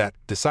realized that,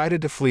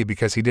 decided to flee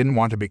because he didn't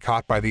want to be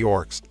caught by the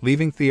Orcs,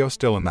 leaving Theo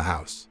still in the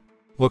house.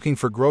 Looking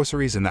for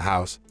groceries in the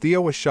house, Theo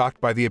was shocked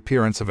by the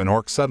appearance of an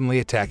orc suddenly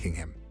attacking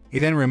him. He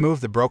then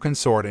removed the broken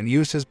sword and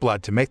used his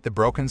blood to make the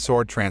broken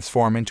sword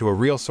transform into a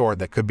real sword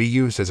that could be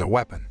used as a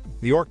weapon.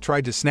 The orc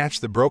tried to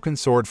snatch the broken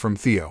sword from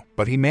Theo,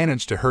 but he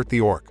managed to hurt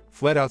the orc,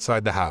 fled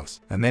outside the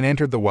house, and then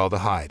entered the well to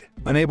hide.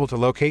 Unable to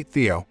locate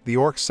Theo, the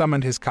orc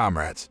summoned his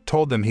comrades,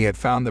 told them he had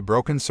found the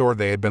broken sword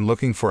they had been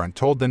looking for and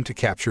told them to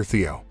capture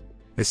Theo.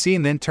 The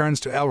scene then turns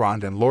to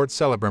Elrond and Lord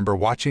Celebrimbor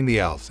watching the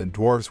elves and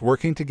dwarves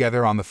working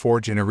together on the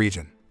forge in a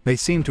region. They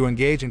seemed to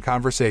engage in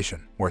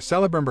conversation, where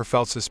Celebrimbor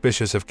felt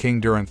suspicious of King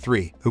Durin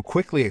III, who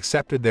quickly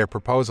accepted their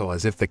proposal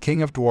as if the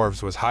King of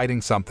Dwarves was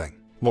hiding something.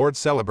 Lord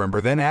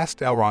Celebrimbor then asked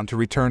Elrond to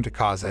return to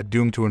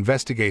Khazad-dûm to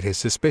investigate his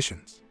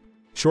suspicions.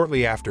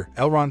 Shortly after,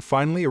 Elrond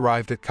finally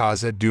arrived at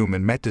Khazad-dûm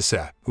and met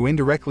Disa, who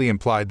indirectly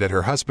implied that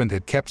her husband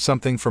had kept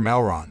something from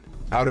Elrond.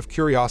 Out of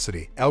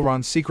curiosity,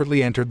 Elrond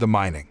secretly entered the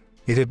mining.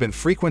 It had been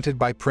frequented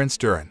by Prince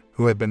Durin,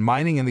 who had been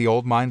mining in the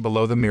old mine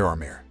below the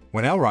Mirrormere.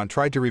 When Elrond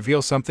tried to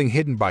reveal something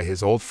hidden by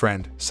his old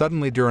friend,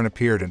 suddenly Durin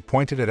appeared and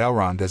pointed at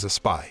Elrond as a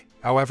spy.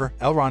 However,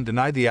 Elrond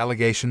denied the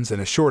allegations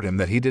and assured him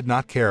that he did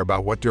not care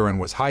about what Durin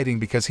was hiding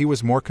because he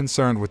was more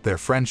concerned with their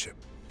friendship.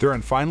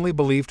 Durin finally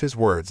believed his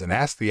words and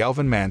asked the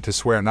elven man to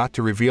swear not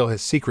to reveal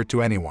his secret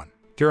to anyone.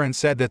 Durin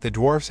said that the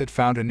dwarves had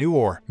found a new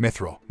ore,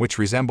 mithril, which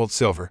resembled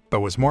silver,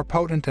 but was more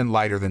potent and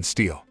lighter than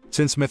steel.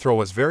 Since mithril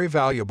was very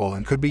valuable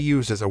and could be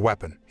used as a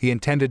weapon, he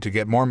intended to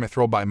get more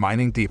mithril by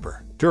mining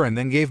deeper. Durin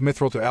then gave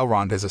mithril to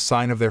Elrond as a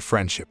sign of their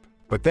friendship.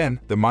 But then,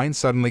 the mine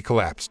suddenly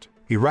collapsed.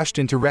 He rushed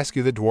in to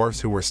rescue the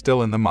dwarves who were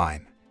still in the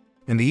mine.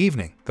 In the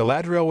evening,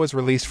 Galadriel was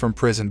released from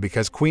prison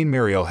because Queen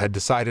Muriel had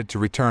decided to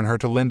return her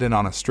to Lindon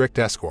on a strict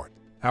escort.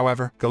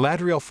 However,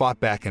 Galadriel fought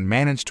back and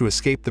managed to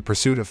escape the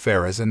pursuit of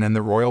Pharazôn and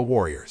the royal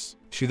warriors.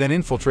 She She then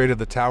infiltrated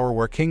the tower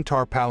where King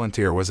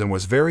Tar-Palantir was and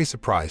was very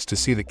surprised to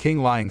see the king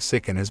lying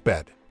sick in his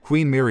bed.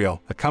 Queen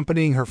Muriel,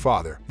 accompanying her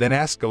father, then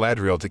asked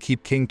Galadriel to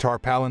keep King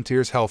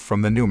Tar-Palantir's health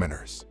from the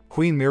Númenors.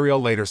 Queen Muriel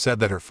later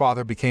said that her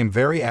father became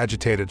very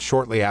agitated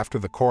shortly after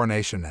the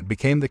coronation and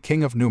became the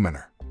king of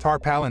Númenor.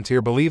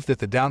 Tar-Palantir believed that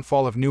the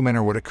downfall of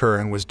Númenor would occur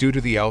and was due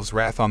to the elves'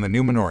 wrath on the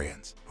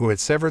Númenorians, who had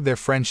severed their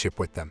friendship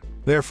with them.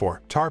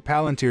 Therefore,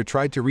 Tar-Palantir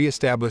tried to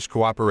re-establish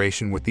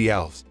cooperation with the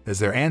elves, as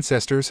their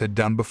ancestors had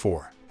done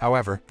before.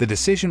 However, the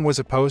decision was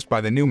opposed by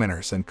the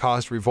Númenors and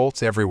caused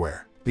revolts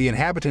everywhere. The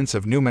inhabitants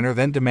of Númenor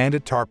then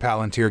demanded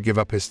Tar-Palantir give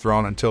up his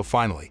throne until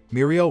finally,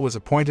 Muriel was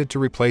appointed to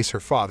replace her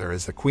father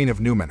as the Queen of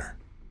Númenor.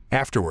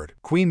 Afterward,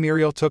 Queen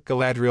Muriel took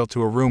Galadriel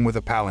to a room with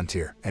a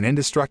Palantir, an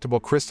indestructible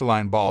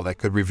crystalline ball that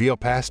could reveal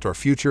past or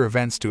future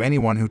events to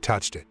anyone who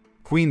touched it.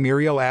 Queen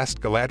Muriel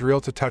asked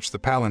Galadriel to touch the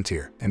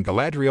Palantir, and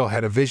Galadriel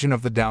had a vision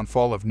of the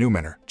downfall of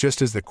Númenor,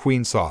 just as the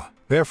Queen saw.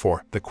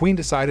 Therefore, the Queen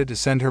decided to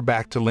send her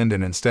back to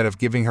Lindon instead of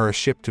giving her a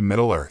ship to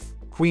Middle-earth.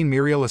 Queen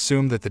Muriel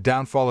assumed that the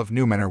downfall of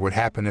Númenor would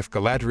happen if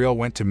Galadriel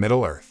went to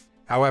Middle-earth.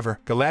 However,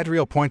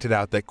 Galadriel pointed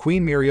out that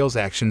Queen Muriel's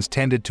actions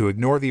tended to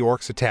ignore the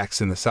Orcs'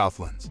 attacks in the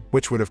Southlands,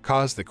 which would have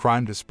caused the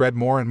crime to spread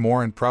more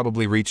and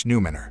probably reach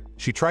Númenor.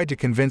 She tried to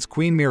convince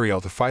Queen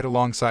Muriel to fight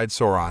alongside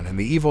Sauron and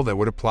the evil that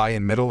would apply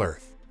in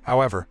Middle-earth.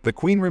 However, the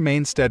Queen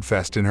remained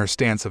steadfast in her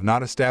stance of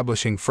not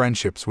establishing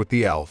friendships with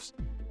the elves.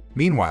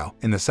 Meanwhile,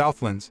 in the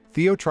Southlands,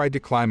 Theo tried to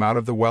climb out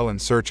of the well in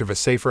search of a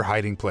safer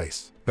hiding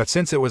place. But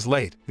since it was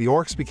late, the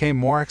Orcs became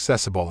more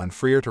accessible and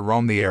freer to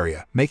roam the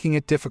area, making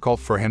it difficult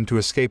for him to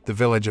escape the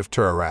village of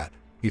Tir-Arad.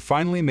 He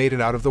finally made it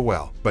out of the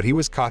well, but he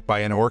was caught by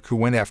an Orc who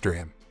went after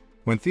him.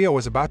 When Theo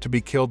was about to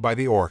be killed by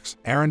the Orcs,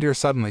 Arondir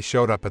suddenly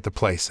showed up at the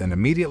place and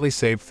immediately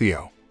saved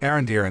Theo.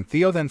 Arondir and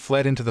Theo then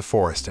fled into the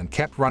forest and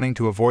kept running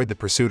to avoid the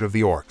pursuit of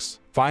the Orcs.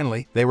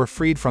 Finally, they were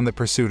freed from the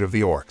pursuit of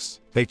the Orcs.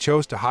 They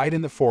chose to hide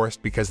in the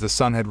forest because the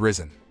sun had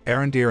risen.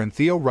 Arondir and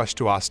Theo rushed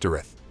to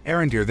Ostirith.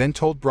 Arondir then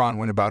told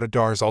Bronwyn about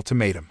Adar's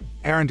ultimatum.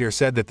 Arondir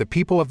said that the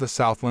people of the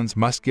Southlands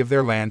must give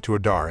their land to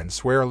Adar and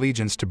swear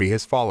allegiance to be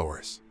his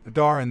followers.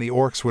 Adar and the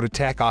Orcs would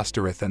attack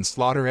Ostirith and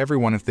slaughter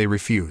everyone if they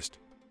refused.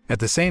 At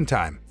the same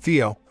time,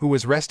 Theo, who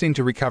was resting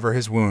to recover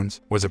his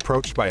wounds, was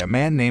approached by a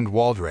man named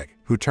Waldreg,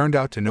 who turned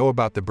out to know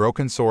about the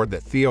broken sword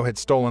that Theo had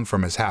stolen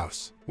from his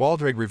house.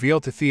 Waldreg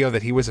revealed to Theo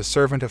that he was a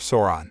servant of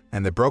Sauron,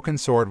 and the broken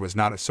sword was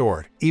not a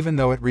sword, even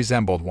though it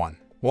resembled one.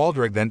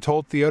 Waldreg then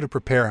told Theo to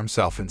prepare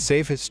himself and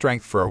save his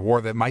strength for a war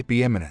that might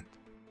be imminent.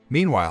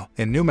 Meanwhile,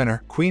 in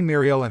Númenor, Queen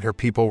Muriel and her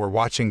people were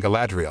watching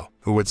Galadriel,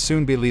 who would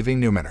soon be leaving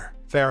Númenor.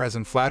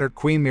 Pharazôn flattered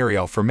Queen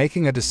Muriel for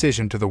making a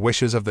decision to the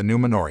wishes of the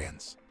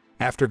Númenorians.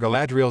 After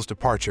Galadriel's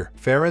departure,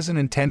 Pharazôn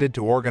intended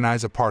to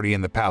organize a party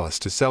in the palace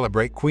to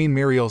celebrate Queen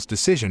Muriel's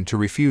decision to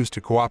refuse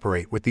to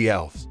cooperate with the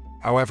elves.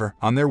 However,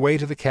 on their way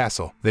to the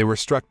castle, they were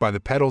struck by the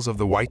petals of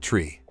the white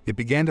tree. It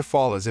began to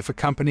fall as if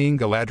accompanying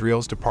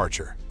Galadriel's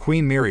departure.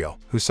 Queen Muriel,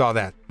 who saw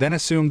that, then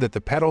assumed that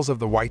the petals of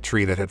the white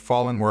tree that had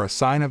fallen were a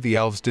sign of the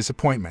elves'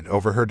 disappointment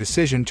over her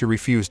decision to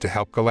refuse to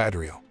help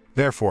Galadriel.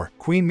 Therefore,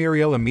 Queen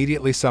Muriel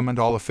immediately summoned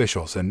all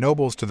officials and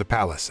nobles to the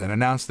palace and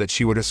announced that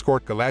she would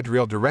escort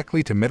Galadriel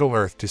directly to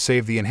Middle-earth to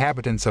save the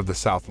inhabitants of the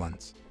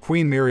Southlands.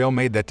 Queen Muriel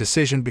made that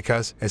decision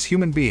because, as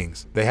human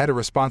beings, they had a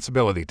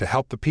responsibility to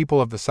help the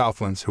people of the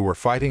Southlands who were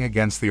fighting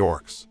against the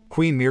Orcs.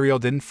 Queen Muriel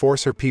didn't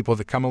force her people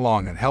to come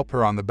along and help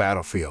her on the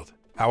battlefield.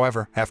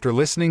 However, after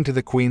listening to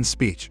the Queen's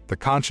speech, the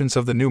conscience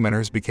of the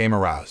Númenors became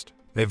aroused.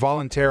 They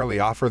voluntarily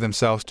offer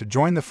themselves to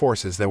join the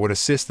forces that would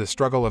assist the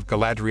struggle of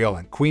Galadriel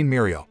and Queen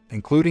Muriel,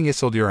 including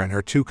Isildur and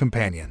her two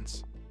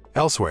companions.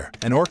 Elsewhere,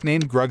 an orc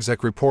named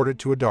Grugzuk reported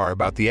to Adar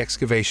about the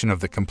excavation of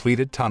the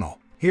completed tunnel.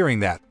 Hearing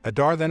that,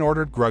 Adar then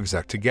ordered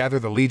Grugzuk to gather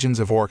the legions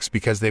of orcs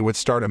because they would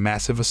start a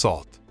massive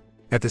assault.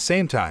 At the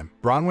same time,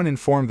 Bronwyn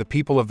informed the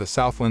people of the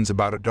Southlands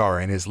about Adar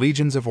and his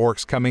legions of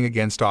orcs coming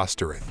against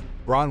Ostirith.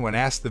 Bronwyn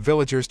asked the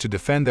villagers to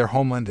defend their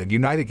homeland and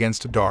unite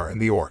against Adar and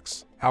the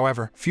orcs.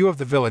 However, few of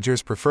the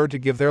villagers preferred to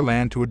give their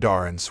land to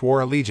Adar and swore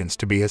allegiance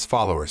to be his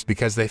followers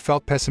because they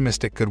felt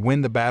pessimistic could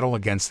win the battle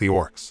against the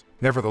orcs.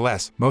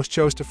 Nevertheless, most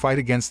chose to fight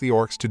against the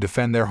orcs to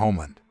defend their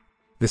homeland.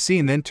 The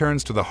scene then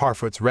turns to the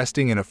Harfoots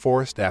resting in a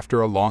forest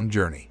after a long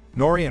journey.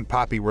 Nori and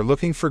Poppy were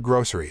looking for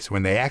groceries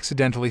when they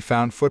accidentally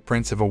found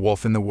footprints of a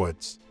wolf in the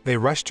woods. They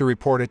rushed to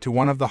report it to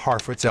one of the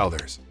Harfoots'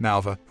 elders,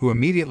 Malva, who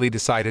immediately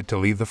decided to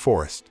leave the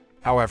forest.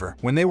 However,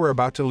 when they were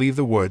about to leave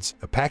the woods,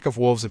 a pack of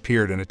wolves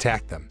appeared and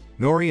attacked them.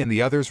 Nori and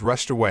the others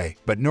rushed away,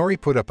 but Nori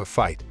put up a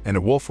fight, and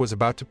a wolf was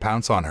about to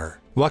pounce on her.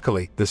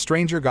 Luckily, the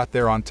stranger got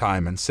there on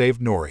time and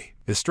saved Nori.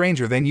 The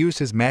stranger then used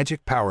his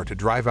magic power to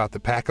drive out the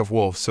pack of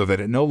wolves so that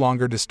it no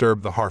longer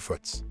disturbed the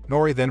Harfoots.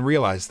 Nori then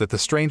realized that the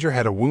stranger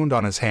had a wound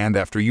on his hand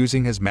after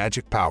using his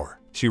magic power.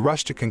 She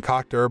rushed to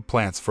concoct herb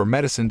plants for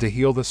medicine to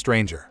heal the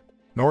stranger.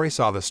 Nori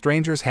saw the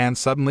stranger's hand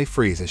suddenly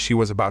freeze as she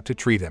was about to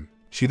treat him.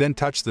 She then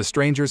touched the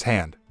stranger's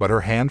hand, but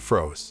her hand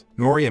froze.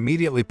 Nori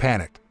immediately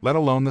panicked, let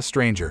alone the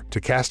stranger, to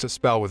cast a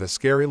spell with a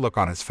scary look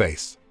on his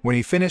face. When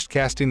he finished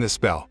casting the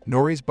spell,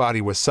 Nori's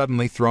body was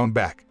suddenly thrown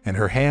back, and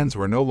her hands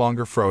were no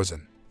longer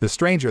frozen. The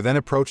stranger then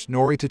approached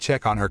Nori to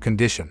check on her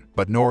condition,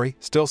 but Nori,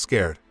 still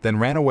scared, then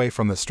ran away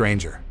from the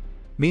stranger.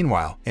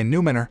 Meanwhile, in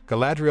Númenor,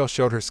 Galadriel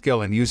showed her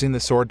skill in using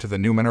the sword to the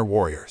Númenor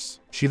warriors.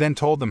 She then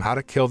told them how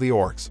to kill the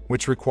orcs,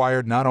 which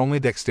required not only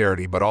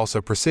dexterity but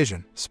also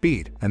precision,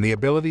 speed, and the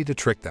ability to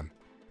trick them.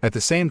 At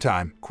the same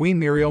time, Queen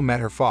Miriel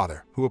met her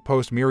father, who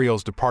opposed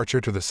Miriel's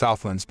departure to the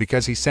Southlands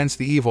because he sensed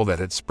the evil that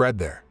had spread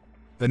there.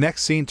 The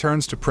next scene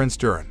turns to Prince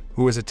Durin,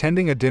 who is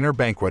attending a dinner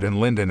banquet in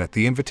Lindon at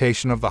the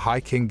invitation of the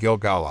High King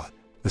Gil-galad.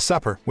 The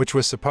supper, which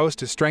was supposed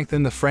to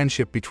strengthen the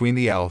friendship between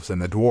the elves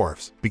and the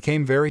dwarves,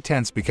 became very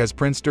tense because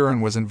Prince Durin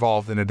was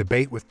involved in a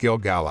debate with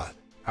Gil-galad.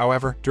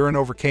 However, Durin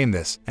overcame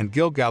this, and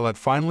Gil-galad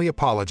finally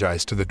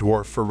apologized to the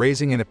dwarf for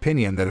raising an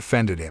opinion that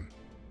offended him.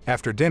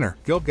 After dinner,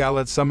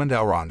 Gil-galad summoned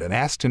Elrond and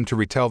asked him to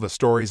retell the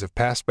stories of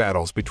past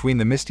battles between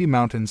the Misty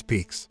Mountains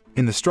peaks.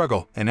 In the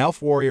struggle, an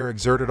elf warrior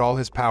exerted all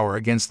his power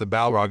against the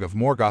Balrog of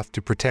Morgoth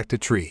to protect a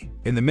tree.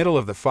 In the middle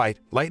of the fight,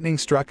 lightning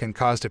struck and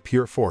caused a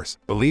pure force,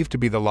 believed to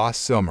be the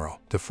lost Silmaril,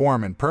 to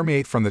form and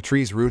permeate from the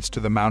tree's roots to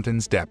the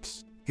mountain's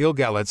depths.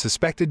 Gil-galad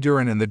suspected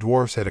Durin and the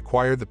dwarves had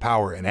acquired the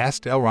power and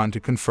asked Elrond to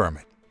confirm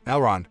it.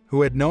 Elrond,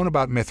 who had known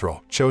about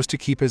Mithril, chose to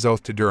keep his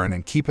oath to Durin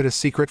and keep it a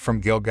secret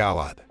from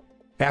Gil-galad.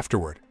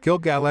 Afterward,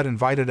 Gil-galad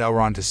invited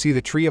Elrond to see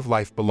the Tree of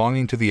Life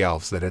belonging to the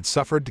elves that had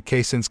suffered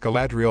decay since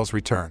Galadriel's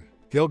return.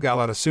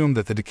 Gil-galad assumed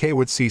that the decay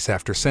would cease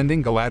after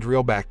sending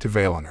Galadriel back to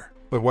Valinor.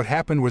 But what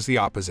happened was the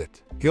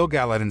opposite.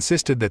 Gil-galad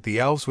insisted that the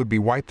elves would be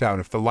wiped out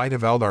if the light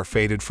of Eldar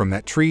faded from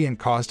that tree and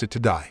caused it to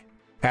die.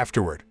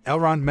 Afterward,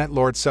 Elrond met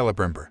Lord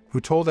Celebrimbor, who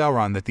told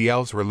Elrond that the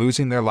elves were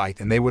losing their light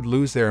and they would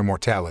lose their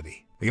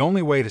immortality. The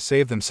only way to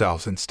save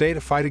themselves and stay to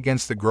fight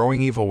against the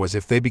growing evil was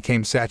if they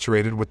became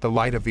saturated with the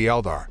light of the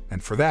Eldar,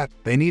 and for that,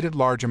 they needed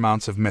large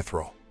amounts of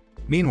mithril.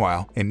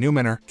 Meanwhile, in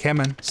Númenor,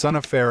 Kemen, son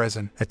of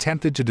Pharazôn,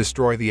 attempted to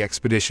destroy the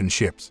expedition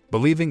ships,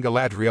 believing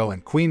Galadriel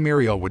and Queen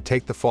Miriel would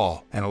take the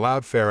fall, and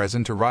allowed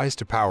Pharazôn to rise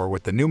to power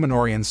with the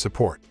Númenorians'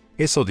 support.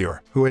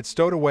 Isildur, who had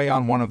stowed away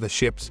on one of the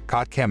ships,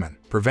 caught Kemen,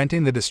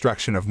 preventing the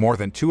destruction of more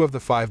than 2 of the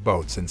 5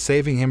 boats and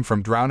saving him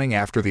from drowning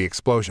after the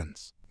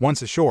explosions.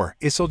 Once ashore,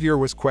 Isildur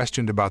was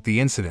questioned about the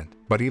incident,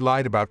 but he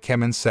lied about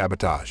Kemen's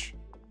sabotage.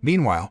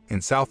 Meanwhile,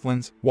 in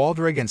Southlands,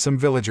 Waldreg and some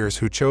villagers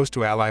who chose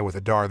to ally with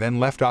Adar then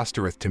left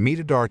Ostirith to meet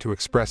Adar to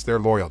express their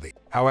loyalty.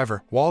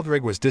 However,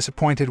 Waldreg was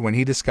disappointed when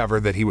he discovered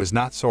that he was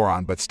not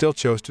Sauron but still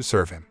chose to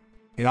serve him.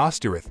 In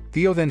Ostirith,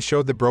 Theo then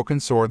showed the broken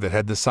sword that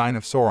had the sign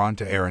of Sauron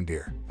to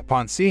Arondir.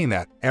 Upon seeing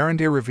that,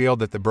 Arondir revealed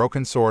that the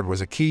broken sword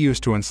was a key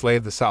used to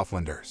enslave the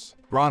Southlanders.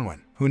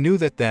 Bronwyn, who knew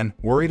that then,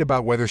 worried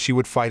about whether she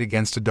would fight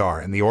against Adar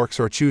and the Orcs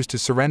or choose to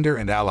surrender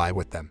and ally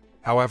with them.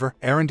 However,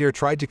 Arondir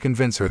tried to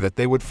convince her that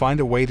they would find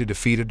a way to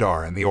defeat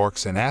Adar and the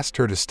Orcs and asked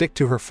her to stick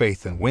to her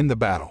faith and win the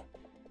battle.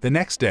 The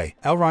next day,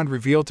 Elrond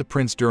revealed to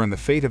Prince Durin the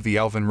fate of the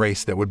elven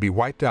race that would be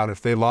wiped out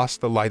if they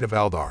lost the light of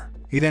Eldar.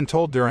 He then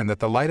told Durin that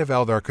the light of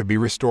Eldar could be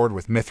restored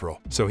with mithril,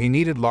 so he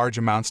needed large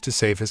amounts to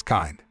save his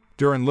kind.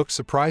 Durin looked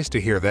surprised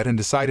to hear that and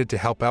decided to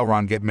help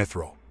Elrond get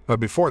mithril.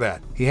 But before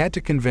that, he had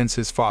to convince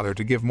his father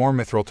to give more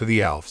mithril to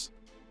the elves.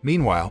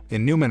 Meanwhile,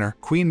 in Númenor,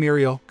 Queen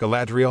Miriel,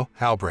 Galadriel,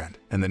 Halbrand,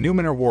 and the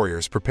Númenor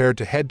warriors prepared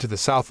to head to the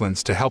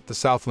Southlands to help the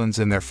Southlands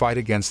in their fight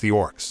against the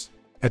Orcs.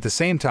 At the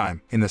same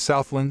time, in the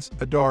Southlands,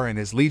 Adar and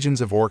his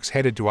legions of Orcs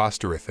headed to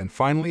Ostirith and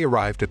finally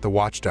arrived at the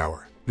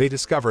Watchtower. They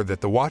discovered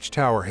that the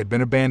Watchtower had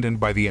been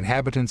abandoned by the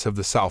inhabitants of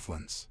the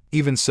Southlands.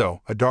 Even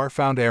so, Adar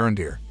found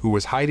Arondir, who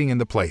was hiding in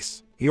the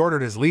place. He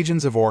ordered his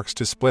legions of Orcs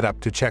to split up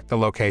to check the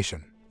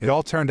location. It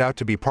all turned out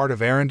to be part of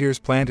Arondir's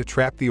plan to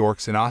trap the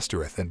Orcs in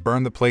Ostirith and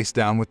burn the place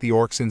down with the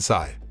Orcs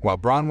inside, while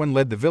Bronwyn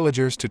led the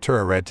villagers to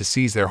Tuared to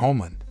seize their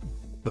homeland.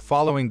 The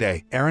following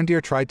day, Arondir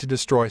tried to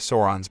destroy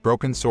Sauron's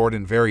broken sword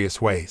in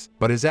various ways,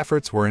 but his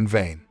efforts were in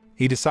vain.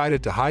 He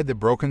decided to hide the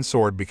broken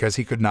sword because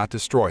he could not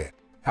destroy it.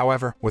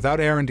 However, without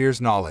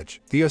Arondir's knowledge,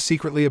 Theo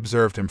secretly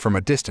observed him from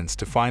a distance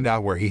to find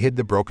out where he hid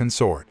the broken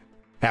sword.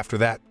 After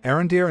that,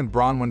 Arondir and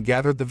Bronwyn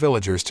gathered the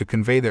villagers to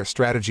convey their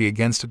strategy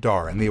against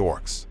Adar and the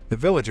Orcs. The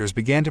villagers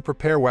began to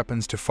prepare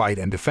weapons to fight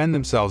and defend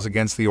themselves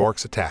against the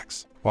Orcs'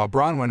 attacks. While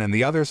Bronwyn and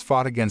the others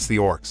fought against the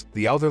Orcs,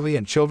 the elderly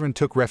and children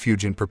took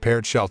refuge in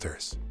prepared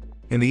shelters.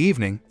 In the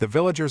evening, the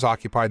villagers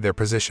occupied their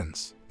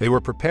positions. They were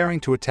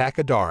preparing to attack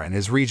Adar and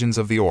his regions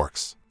of the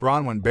Orcs.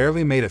 Bronwyn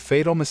barely made a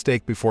fatal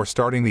mistake before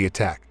starting the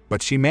attack,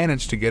 but she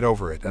managed to get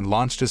over it and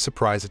launched a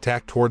surprise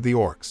attack toward the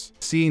Orcs.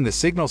 Seeing the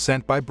signal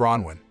sent by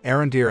Bronwyn,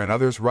 Arondir and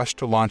others rushed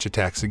to launch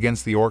attacks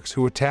against the Orcs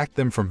who attacked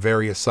them from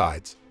various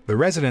sides. The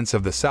residents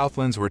of the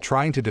Southlands were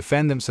trying to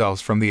defend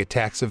themselves from the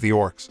attacks of the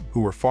Orcs, who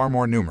were far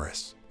more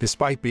numerous.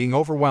 Despite being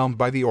overwhelmed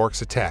by the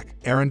Orcs' attack,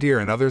 Arondir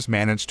and others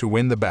managed to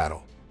win the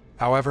battle.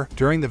 However,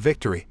 during the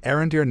victory,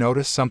 Arondir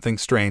noticed something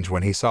strange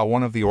when he saw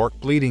one of the Orc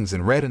bleedings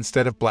in red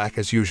instead of black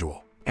as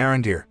usual.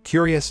 Arondir,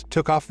 curious,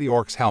 took off the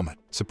Orcs' helmet,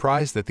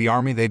 surprised that the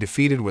army they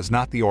defeated was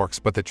not the Orcs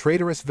but the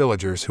traitorous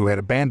villagers who had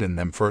abandoned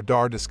them for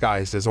Adar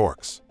disguised as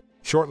Orcs.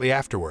 Shortly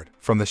afterward,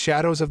 from the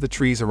shadows of the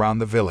trees around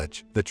the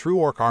village, the true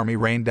Orc army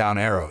rained down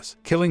arrows,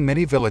 killing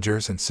many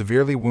villagers and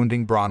severely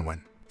wounding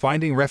Bronwyn.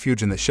 Finding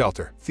refuge in the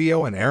shelter,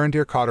 Theo and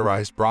Arondir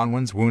cauterized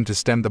Bronwyn's wound to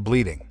stem the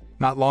bleeding.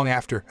 Not long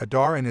after,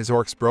 Adar and his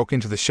orcs broke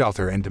into the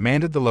shelter and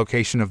demanded the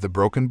location of the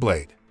broken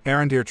blade.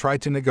 Arondir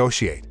tried to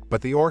negotiate,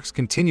 but the orcs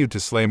continued to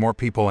slay more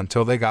people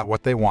until they got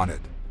what they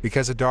wanted.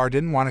 Because Adar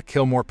didn't want to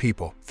kill more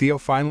people, Theo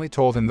finally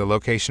told him the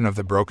location of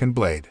the broken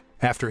blade.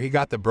 After he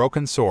got the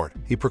broken sword,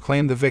 he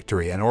proclaimed the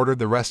victory and ordered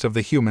the rest of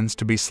the humans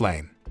to be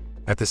slain.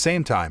 At the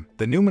same time,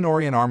 the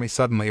Númenorian army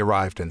suddenly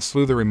arrived and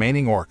slew the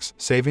remaining orcs,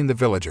 saving the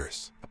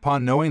villagers.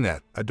 Upon knowing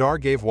that, Adar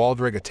gave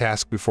Waldreg a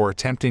task before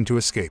attempting to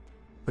escape.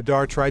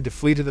 Adar tried to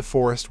flee to the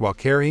forest while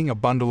carrying a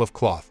bundle of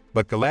cloth,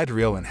 but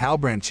Galadriel and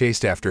Halbrand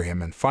chased after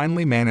him and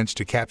finally managed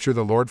to capture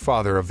the Lord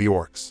Father of the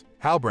Orcs.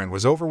 Halbrand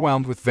was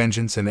overwhelmed with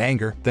vengeance and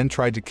anger, then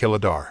tried to kill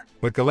Adar.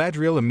 But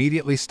Galadriel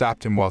immediately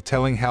stopped him while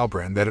telling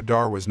Halbrand that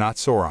Adar was not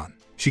Sauron.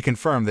 She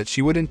confirmed that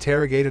she would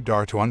interrogate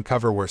Adar to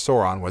uncover where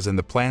Sauron was and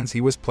the plans he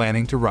was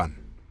planning to run.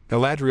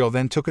 Galadriel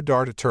then took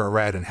Adar to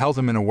Tir-Arad and held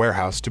him in a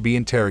warehouse to be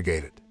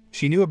interrogated.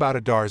 She knew about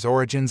Adar's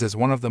origins as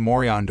one of the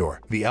Moriandor,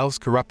 the elves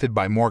corrupted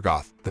by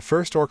Morgoth, the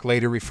first orc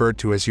later referred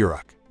to as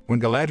Uruk. When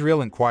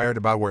Galadriel inquired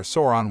about where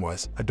Sauron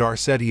was, Adar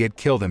said he had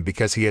killed him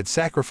because he had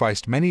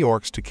sacrificed many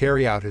orcs to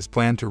carry out his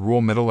plan to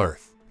rule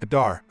Middle-earth.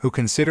 Adar, who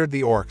considered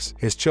the orcs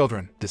his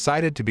children,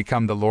 decided to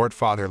become the Lord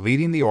Father,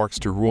 leading the orcs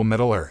to rule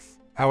Middle-earth.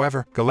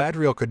 However,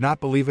 Galadriel could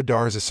not believe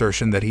Adar's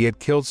assertion that he had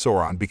killed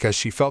Sauron because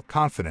she felt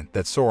confident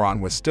that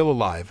Sauron was still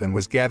alive and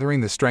was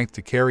gathering the strength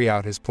to carry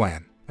out his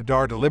plan.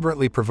 Adar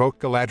deliberately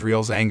provoked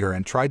Galadriel's anger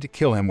and tried to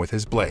kill him with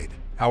his blade.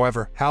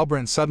 However,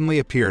 Halbrand suddenly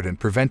appeared and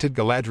prevented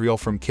Galadriel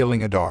from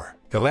killing Adar.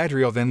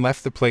 Galadriel then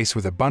left the place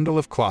with a bundle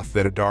of cloth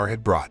that Adar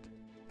had brought.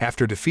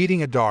 After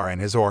defeating Adar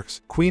and his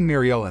orcs, Queen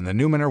Miriel and the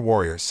Númenor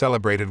warriors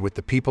celebrated with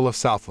the people of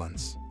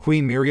Southlands.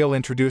 Queen Miriel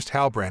introduced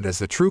Halbrand as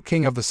the true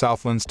king of the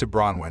Southlands to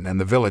Bronwyn and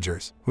the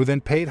villagers, who then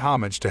paid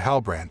homage to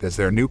Halbrand as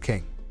their new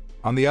king.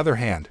 On the other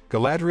hand,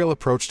 Galadriel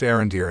approached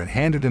Arondir and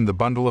handed him the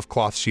bundle of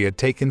cloth she had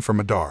taken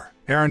from Adar.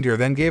 Arondir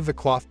then gave the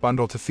cloth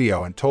bundle to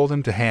Theo and told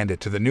him to hand it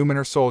to the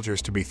Númenor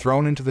soldiers to be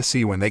thrown into the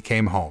sea when they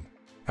came home.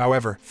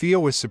 However, Theo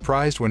was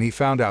surprised when he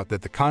found out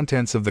that the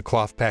contents of the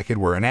cloth packet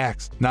were an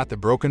axe, not the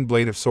broken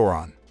blade of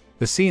Sauron.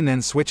 The scene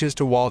then switches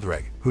to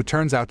Waldreg, who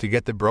turns out to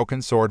get the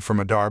broken sword from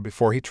Adar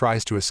before he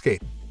tries to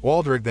escape.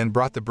 Waldreg then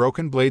brought the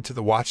broken blade to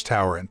the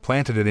watchtower and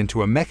planted it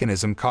into a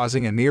mechanism,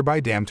 causing a nearby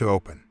dam to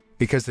open.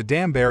 Because the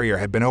dam barrier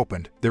had been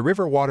opened, the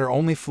river water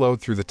only flowed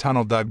through the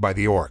tunnel dug by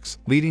the orcs,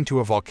 leading to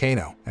a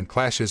volcano and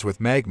clashes with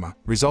magma,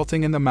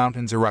 resulting in the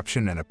mountain's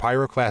eruption and a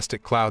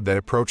pyroclastic cloud that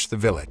approached the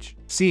village.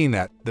 Seeing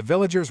that, the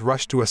villagers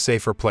rushed to a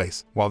safer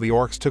place, while the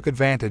orcs took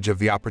advantage of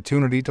the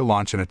opportunity to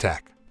launch an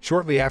attack.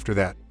 Shortly after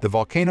that, the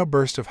volcano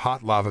burst of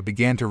hot lava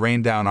began to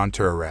rain down on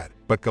Tir-Arad,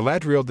 but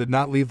Galadriel did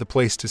not leave the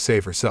place to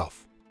save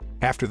herself.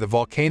 After the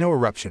volcano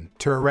eruption,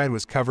 Tir-Arad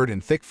was covered in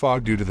thick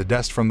fog due to the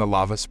dust from the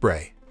lava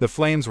spray. The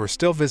flames were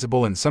still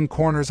visible in some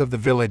corners of the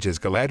village as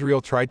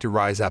Galadriel tried to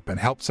rise up and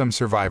help some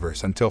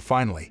survivors until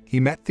finally, he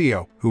met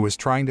Theo, who was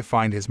trying to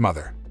find his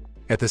mother.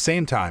 At the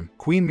same time,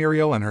 Queen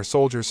Miriel and her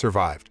soldiers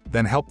survived,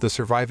 then helped the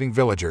surviving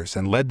villagers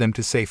and led them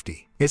to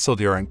safety.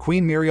 Isildur and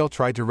Queen Miriel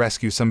tried to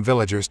rescue some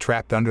villagers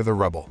trapped under the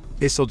rubble.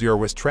 Isildur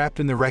was trapped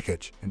in the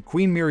wreckage, and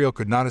Queen Miriel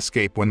could not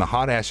escape when the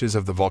hot ashes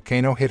of the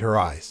volcano hit her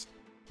eyes.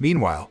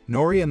 Meanwhile,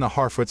 Nori and the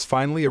Harfoots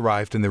finally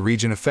arrived in the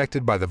region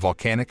affected by the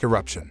volcanic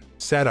eruption.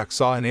 Sadok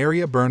saw an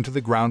area burned to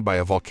the ground by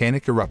a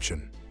volcanic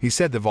eruption. He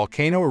said the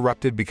volcano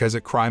erupted because a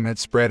crime had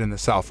spread in the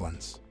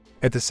Southlands.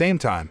 At the same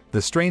time,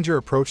 the stranger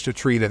approached a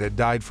tree that had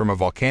died from a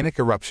volcanic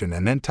eruption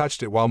and then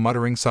touched it while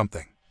muttering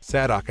something.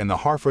 Sadok and the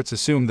Harfoots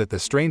assumed that the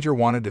stranger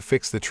wanted to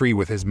fix the tree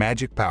with his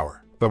magic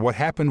power, but what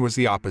happened was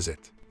the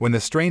opposite. When the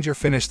stranger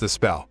finished the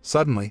spell,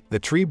 suddenly, the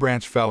tree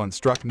branch fell and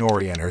struck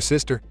Nori and her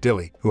sister,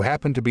 Dili, who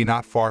happened to be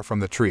not far from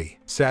the tree.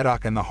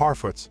 Sadok and the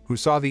Harfoots, who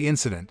saw the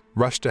incident,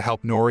 rushed to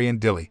help Nori and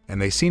Dili,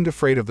 and they seemed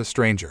afraid of the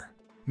stranger.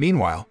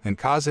 Meanwhile, in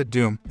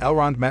Khazad-dûm,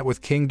 Elrond met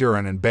with King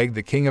Durin and begged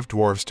the King of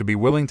Dwarves to be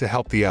willing to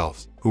help the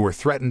elves, who were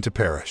threatened to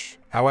perish.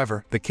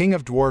 However, the King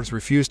of Dwarves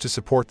refused to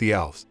support the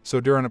elves, so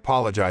Durin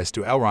apologized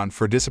to Elrond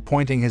for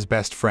disappointing his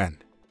best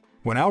friend.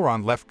 When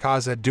Elrond left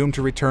Khazad-dûm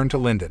to return to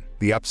Lindon,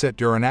 the upset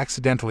Durin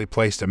accidentally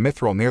placed a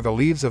mithril near the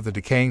leaves of the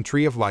decaying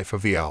tree of life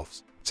of the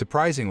elves.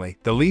 Surprisingly,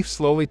 the leaf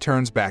slowly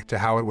turns back to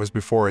how it was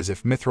before, as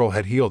if mithril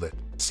had healed it.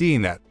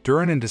 Seeing that,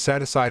 Durin and Disa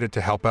decided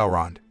to help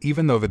Elrond,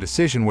 even though the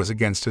decision was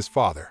against his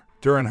father.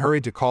 Durin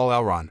hurried to call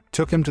Elrond,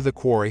 took him to the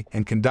quarry,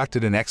 and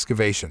conducted an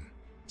excavation.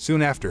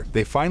 Soon after,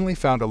 they finally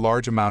found a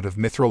large amount of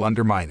mithril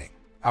under mining.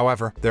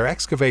 However, their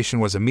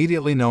excavation was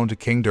immediately known to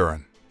King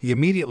Durin. He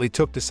immediately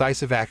took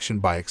decisive action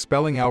by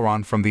expelling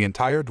Elrond from the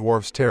entire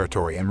dwarves'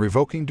 territory and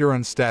revoking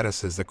Durin's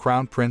status as the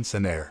crown prince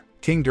and heir.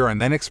 King Durin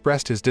then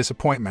expressed his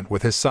disappointment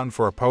with his son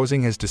for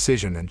opposing his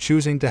decision and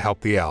choosing to help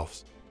the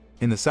elves.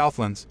 In the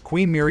Southlands,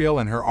 Queen Miriel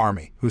and her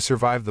army, who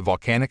survived the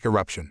volcanic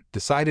eruption,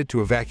 decided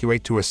to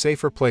evacuate to a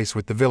safer place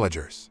with the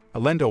villagers.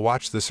 Elendil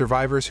watched the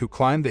survivors who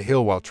climbed the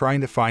hill while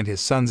trying to find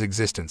his son's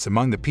existence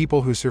among the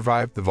people who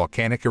survived the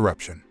volcanic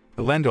eruption.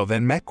 Elendil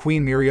then met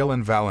Queen Muriel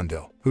and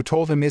Valandil, who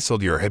told him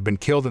Isildur had been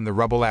killed in the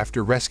rubble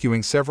after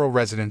rescuing several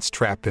residents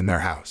trapped in their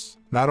house.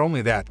 Not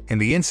only that, in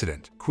the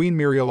incident, Queen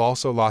Muriel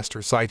also lost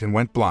her sight and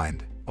went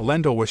blind.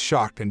 Elendil was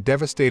shocked and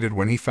devastated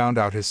when he found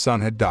out his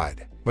son had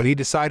died, but he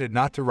decided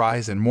not to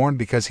rise and mourn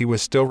because he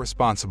was still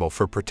responsible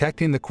for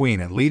protecting the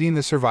queen and leading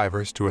the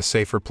survivors to a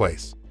safer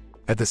place.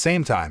 At the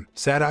same time,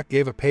 Sadok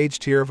gave a page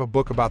tier of a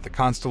book about the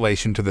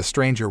constellation to the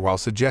stranger while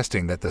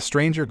suggesting that the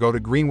stranger go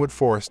to Greenwood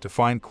Forest to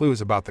find clues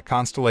about the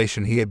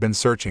constellation he had been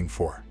searching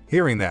for.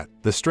 Hearing that,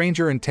 the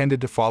stranger intended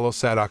to follow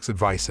Sadok's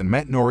advice and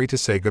met Nori to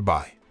say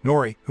goodbye.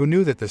 Nori, who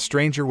knew that the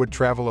stranger would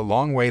travel a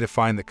long way to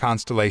find the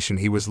constellation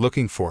he was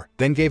looking for,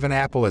 then gave an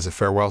apple as a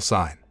farewell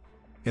sign.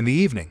 In the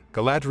evening,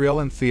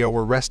 Galadriel and Theo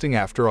were resting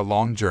after a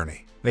long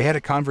journey. They had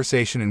a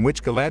conversation in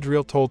which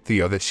Galadriel told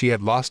Theo that she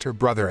had lost her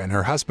brother and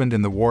her husband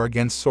in the war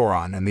against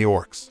Sauron and the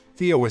Orcs.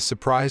 Theo was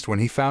surprised when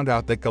he found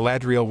out that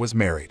Galadriel was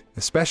married,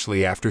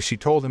 especially after she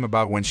told him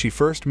about when she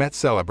first met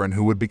Celebrimbor,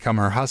 who would become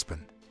her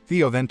husband.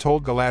 Theo then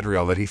told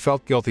Galadriel that he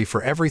felt guilty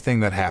for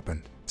everything that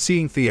happened.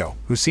 Seeing Theo,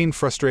 who seemed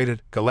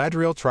frustrated,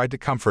 Galadriel tried to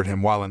comfort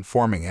him while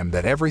informing him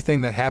that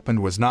everything that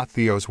happened was not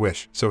Theo's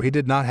wish, so he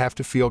did not have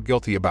to feel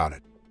guilty about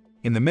it.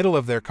 In the middle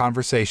of their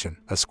conversation,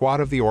 a squad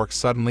of the orcs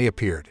suddenly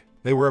appeared.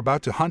 They were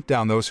about to hunt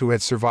down those who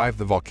had survived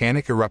the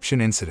volcanic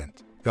eruption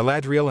incident.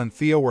 Galadriel and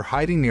Theo were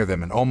hiding near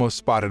them and almost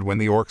spotted when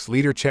the orcs'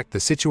 leader checked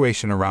the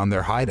situation around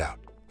their hideout.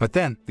 But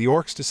then, the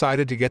orcs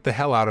decided to get the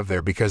hell out of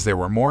there because there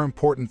were more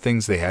important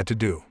things they had to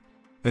do.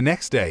 The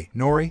next day,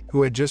 Nori,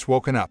 who had just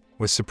woken up,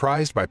 was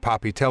surprised by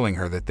Poppy telling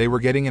her that they were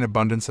getting an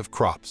abundance of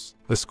crops.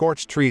 The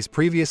scorched trees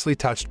previously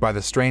touched by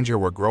the stranger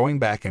were growing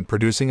back and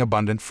producing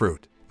abundant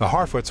fruit. The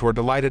Harfoots were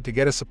delighted to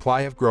get a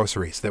supply of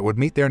groceries that would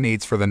meet their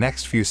needs for the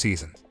next few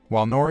seasons,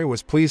 while Nori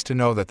was pleased to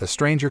know that the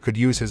stranger could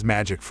use his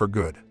magic for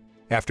good.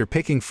 After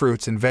picking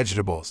fruits and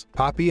vegetables,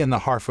 Poppy and the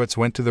Harfoots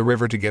went to the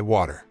river to get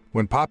water.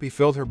 When Poppy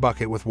filled her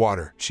bucket with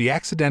water, she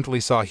accidentally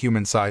saw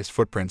human-sized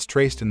footprints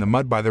traced in the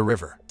mud by the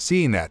river.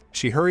 Seeing that,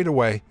 she hurried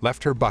away,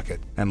 left her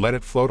bucket, and let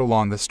it float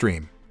along the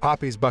stream.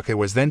 Poppy's bucket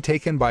was then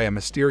taken by a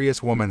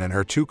mysterious woman and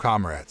her two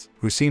comrades,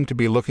 who seemed to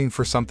be looking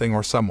for something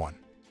or someone.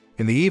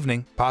 In the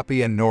evening,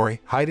 Poppy and Nori,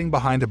 hiding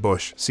behind a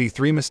bush, see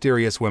three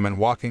mysterious women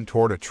walking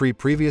toward a tree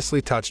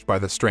previously touched by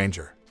the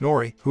stranger.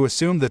 Nori, who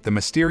assumed that the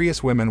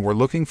mysterious women were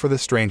looking for the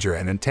stranger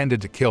and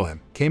intended to kill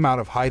him, came out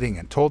of hiding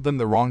and told them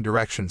the wrong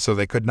direction so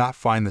they could not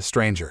find the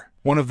stranger.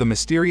 One of the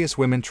mysterious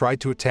women tried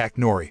to attack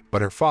Nori,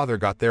 but her father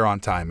got there on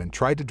time and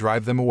tried to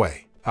drive them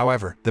away.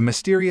 However, the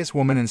mysterious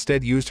woman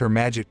instead used her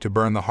magic to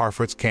burn the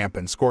Harfoots' camp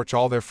and scorch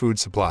all their food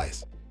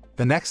supplies.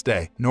 The next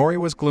day, Nori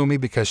was gloomy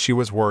because she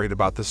was worried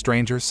about the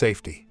stranger's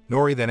safety.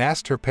 Nori then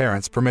asked her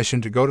parents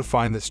permission to go to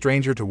find the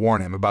stranger to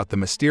warn him about the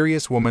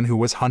mysterious woman who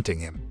was hunting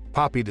him.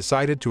 Poppy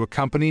decided to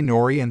accompany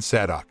Nori and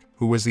Sadok,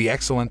 who was the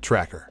excellent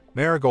tracker.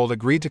 Marigold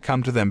agreed to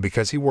come to them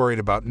because he worried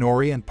about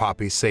Nori and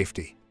Poppy's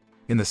safety.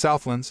 In the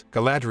Southlands,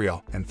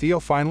 Galadriel and Theo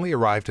finally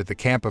arrived at the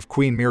camp of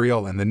Queen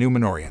Muriel and the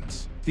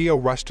Númenorians. Theo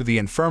rushed to the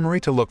infirmary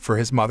to look for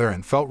his mother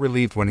and felt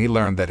relieved when he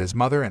learned that his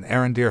mother and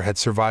Arondir had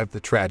survived the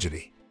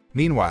tragedy.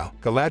 Meanwhile,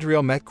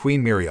 Galadriel met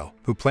Queen Muriel,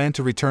 who planned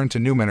to return to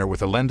Númenor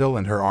with Elendil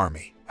and her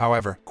army.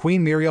 However,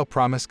 Queen Muriel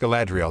promised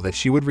Galadriel that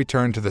she would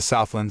return to the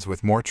Southlands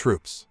with more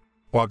troops.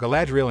 While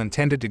Galadriel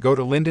intended to go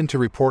to Lindon to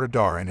report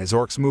Adar and his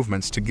orcs'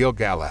 movements to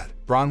Gil-galad,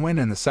 Bronwyn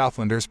and the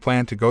Southlanders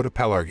planned to go to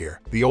Pelargir,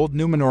 the old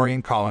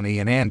Númenorian colony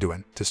in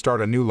Anduin, to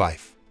start a new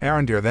life.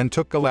 Arondir then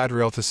took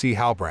Galadriel to see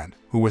Halbrand,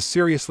 who was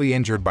seriously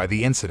injured by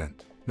the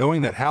incident.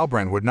 Knowing that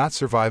Halbrand would not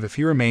survive if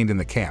he remained in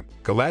the camp,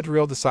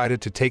 Galadriel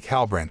decided to take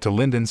Halbrand to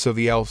Lindon so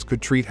the elves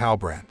could treat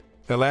Halbrand.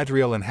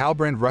 Galadriel and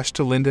Halbrand rushed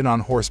to Lindon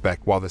on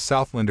horseback while the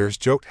Southlanders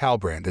joked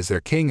Halbrand as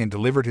their king and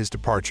delivered his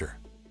departure.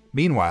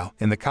 Meanwhile,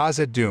 in the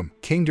Khazad Dûm,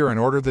 King Durin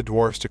ordered the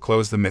dwarves to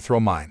close the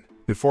mithril mine.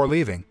 Before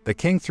leaving, the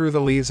king threw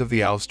the leaves of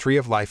the elves' tree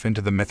of life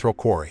into the mithril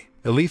quarry.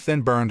 The leaf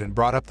then burned and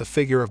brought up the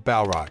figure of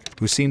Balrog,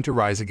 who seemed to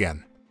rise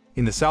again.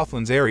 In the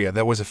Southlands area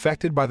that was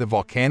affected by the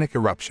volcanic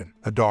eruption,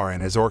 Adar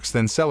and his orcs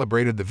then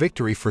celebrated the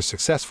victory for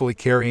successfully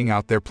carrying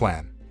out their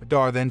plan.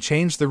 Adar then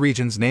changed the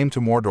region's name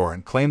to Mordor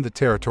and claimed the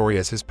territory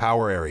as his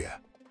power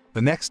area.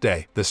 The next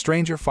day, the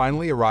stranger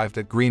finally arrived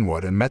at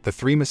Greenwood and met the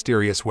three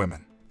mysterious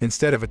women.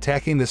 Instead of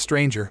attacking the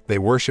stranger, they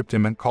worshipped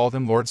him and called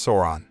him Lord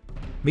Sauron.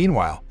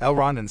 Meanwhile,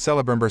 Elrond and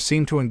Celebrimbor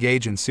seemed to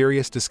engage in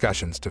serious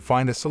discussions to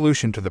find a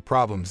solution to the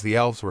problems the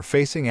elves were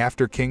facing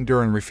after King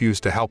Durin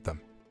refused to help them.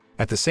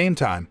 At the same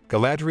time,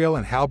 Galadriel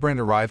and Halbrand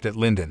arrived at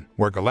Lindon,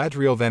 where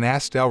Galadriel then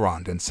asked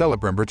Elrond and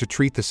Celebrimbor to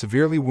treat the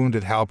severely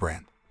wounded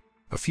Halbrand.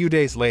 A few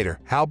days later,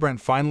 Halbrand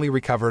finally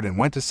recovered and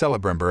went to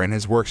Celebrimbor in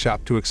his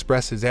workshop to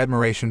express his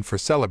admiration for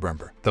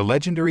Celebrimbor, the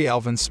legendary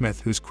elven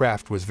smith whose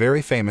craft was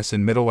very famous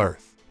in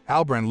Middle-earth.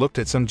 Halbrand looked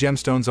at some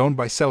gemstones owned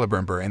by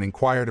Celebrimbor and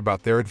inquired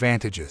about their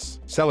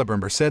advantages.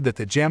 Celebrimbor said that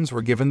the gems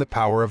were given the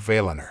power of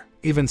Valinor.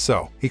 Even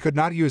so, he could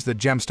not use the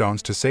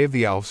gemstones to save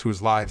the elves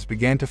whose lives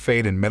began to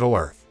fade in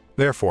Middle-earth.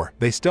 Therefore,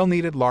 they still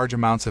needed large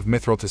amounts of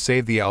mithril to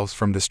save the elves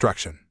from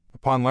destruction.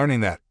 Upon learning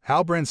that,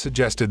 Halbrand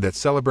suggested that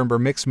Celebrimbor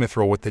mix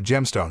Mithril with the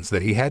gemstones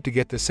that he had to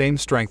get the same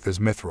strength as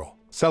Mithril.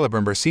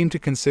 Celebrimbor seemed to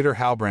consider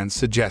Halbrand's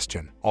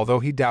suggestion, although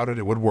he doubted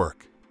it would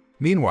work.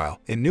 Meanwhile,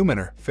 in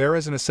Númenor,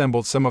 Pharazôn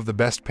assembled some of the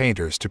best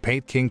painters to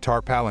paint King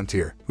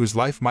Tar-Palantir, whose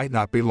life might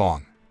not be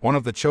long. One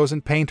of the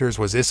chosen painters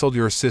was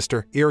Isildur's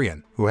sister,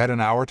 Irian, who had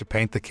an hour to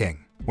paint the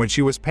king. When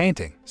she was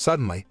painting,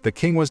 suddenly, the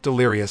king was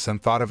delirious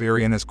and thought of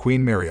Irian as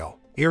Queen Miriel.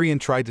 Irian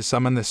tried to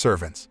summon the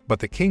servants, but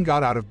the king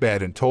got out of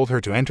bed and told her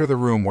to enter the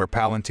room where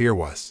Palantir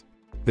was.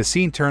 The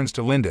scene turns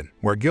to Lindon,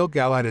 where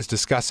Gil-galad is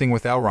discussing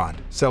with Elrond,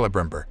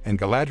 Celebrimbor, and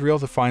Galadriel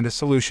to find a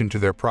solution to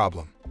their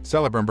problem.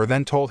 Celebrimbor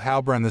then told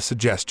Halbrand the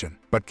suggestion,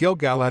 but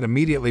Gil-galad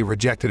immediately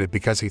rejected it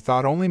because he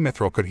thought only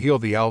Mithril could heal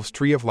the elves'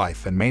 tree of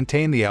life and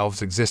maintain the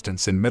elves'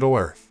 existence in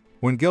Middle-earth.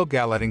 When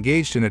Gil-galad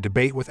engaged in a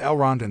debate with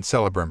Elrond and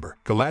Celebrimbor,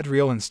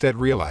 Galadriel instead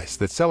realized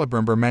that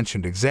Celebrimbor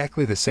mentioned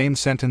exactly the same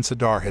sentence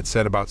Adar had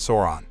said about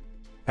Sauron.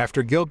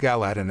 After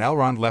Gil-galad and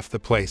Elrond left the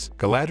place,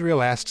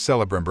 Galadriel asked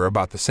Celebrimbor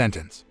about the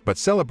sentence, but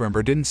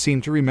Celebrimbor didn't seem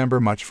to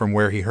remember much from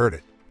where he heard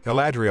it.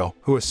 Galadriel,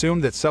 who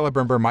assumed that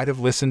Celebrimbor might have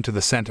listened to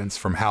the sentence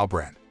from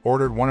Halbrand,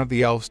 ordered one of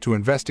the elves to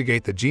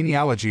investigate the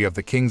genealogy of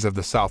the kings of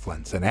the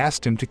Southlands and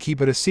asked him to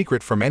keep it a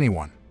secret from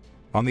anyone.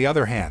 On the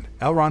other hand,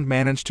 Elrond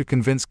managed to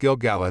convince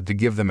Gil-galad to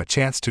give them a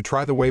chance to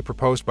try the way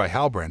proposed by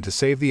Halbrand to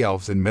save the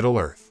elves in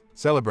Middle-earth.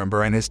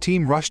 Celebrimbor and his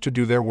team rushed to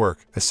do their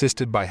work,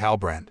 assisted by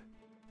Halbrand.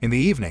 In the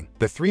evening,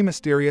 the three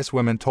mysterious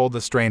women told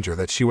the stranger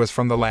that she was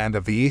from the land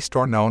of the East,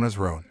 or known as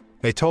Rhûn.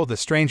 They told the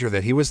stranger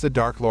that he was the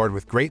Dark Lord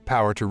with great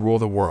power to rule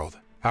the world.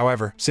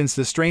 However, since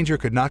the stranger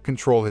could not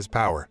control his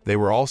power, they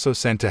were also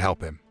sent to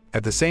help him.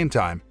 At the same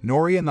time,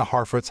 Nori and the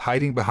Harfoots,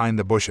 hiding behind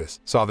the bushes,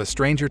 saw the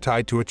stranger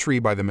tied to a tree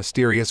by the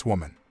mysterious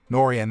woman.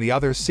 Nori and the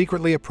others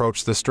secretly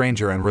approached the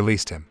stranger and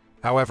released him.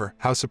 However,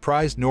 how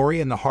surprised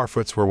Nori and the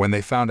Harfoots were when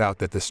they found out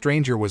that the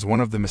stranger was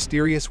one of the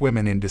mysterious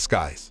women in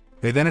disguise.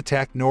 They then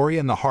attacked Nori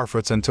and the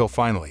Harfoots until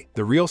finally,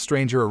 the real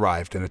stranger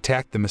arrived and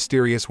attacked the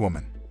mysterious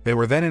woman. They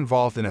were then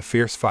involved in a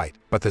fierce fight,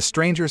 but the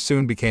stranger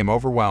soon became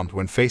overwhelmed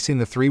when facing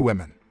the three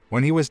women.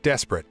 When he was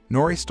desperate,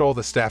 Nori stole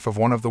the staff of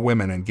one of the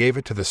women and gave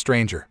it to the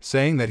stranger,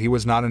 saying that he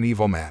was not an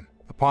evil man.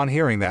 Upon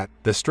hearing that,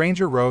 the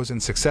stranger rose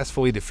and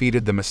successfully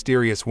defeated the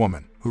mysterious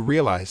woman, who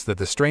realized that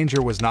the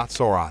stranger was not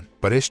Sauron,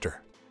 but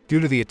Ishtar.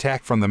 Due to the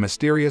attack from the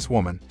mysterious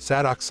woman,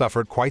 Sadok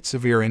suffered quite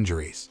severe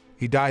injuries.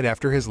 He died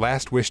after his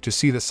last wish to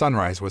see the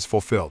sunrise was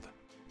fulfilled.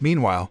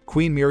 Meanwhile,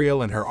 Queen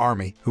Miriel and her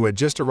army, who had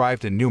just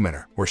arrived in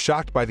Númenor, were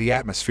shocked by the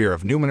atmosphere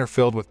of Númenor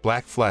filled with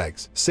black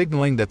flags,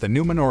 signaling that the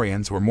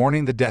Númenorians were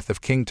mourning the death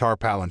of King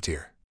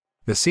Tar-Palantir.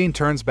 The scene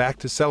turns back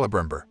to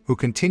Celebrimbor, who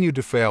continued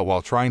to fail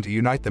while trying to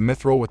unite the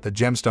Mithril with the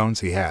gemstones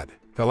he had.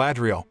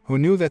 Galadriel, who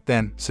knew that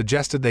then,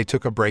 suggested they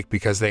took a break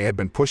because they had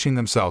been pushing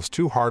themselves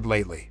too hard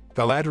lately.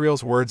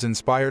 Galadriel's words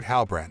inspired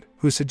Halbrand,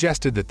 who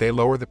suggested that they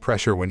lower the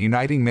pressure when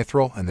uniting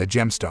Mithril and the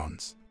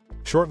gemstones.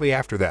 Shortly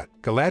after that,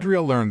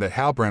 Galadriel learned that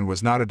Halbrand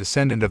was not a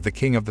descendant of the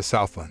King of the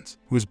Southlands,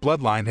 whose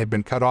bloodline had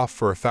been cut off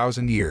for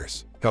 1,000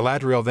 years.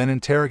 Galadriel then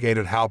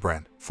interrogated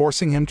Halbrand,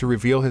 forcing him to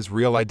reveal his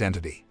real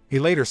identity. He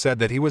later said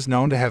that he was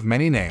known to have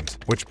many names,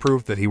 which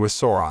proved that he was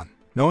Sauron.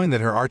 Knowing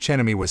that her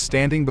archenemy was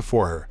standing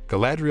before her,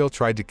 Galadriel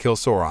tried to kill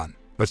Sauron.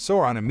 But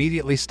Sauron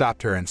immediately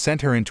stopped her and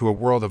sent her into a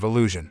world of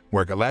illusion,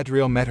 where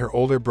Galadriel met her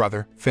older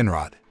brother,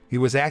 Finrod. He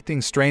was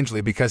acting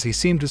strangely because he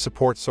seemed to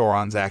support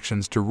Sauron's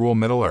actions to rule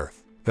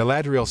Middle-earth.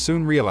 Galadriel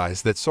soon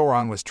realized that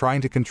Sauron was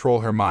trying to control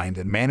her mind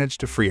and managed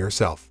to free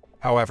herself.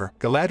 However,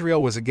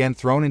 Galadriel was again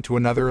thrown into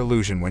another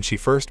illusion when she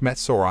first met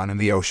Sauron in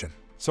the ocean.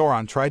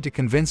 Sauron tried to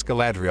convince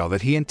Galadriel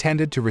that he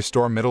intended to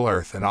restore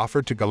Middle-earth and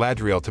offered to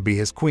Galadriel to be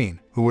his queen,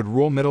 who would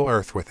rule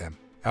Middle-earth with him.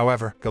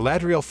 However,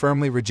 Galadriel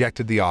firmly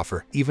rejected the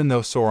offer, even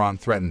though Sauron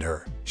threatened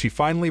her. She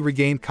finally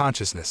regained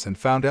consciousness and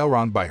found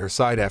Elrond by her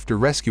side after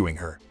rescuing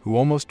her, who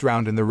almost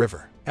drowned in the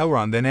river.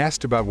 Elrond then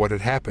asked about what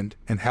had happened,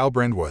 and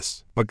Halbrand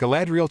was. But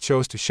Galadriel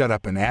chose to shut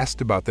up and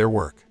asked about their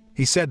work.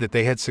 He said that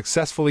they had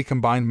successfully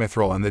combined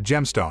Mithril and the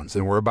gemstones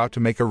and were about to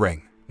make a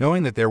ring.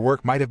 Knowing that their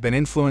work might have been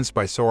influenced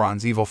by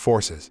Sauron's evil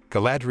forces,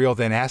 Galadriel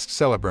then asked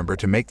Celebrimbor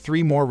to make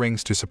 3 more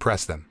rings to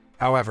suppress them.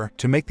 However,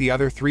 to make the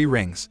other 3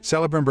 rings,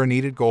 Celebrimbor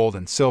needed gold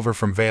and silver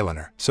from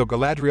Valinor, so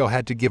Galadriel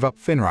had to give up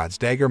Finrod's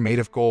dagger made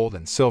of gold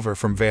and silver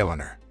from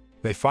Valinor.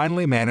 They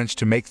finally managed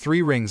to make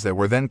 3 rings that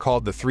were then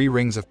called the 3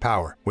 Rings of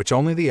Power, which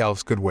only the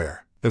elves could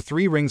wear. The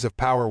 3 Rings of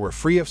Power were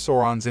free of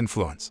Sauron's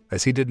influence,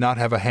 as he did not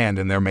have a hand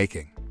in their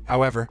making.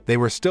 However, they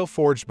were still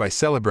forged by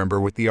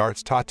Celebrimbor with the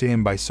arts taught to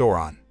him by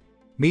Sauron.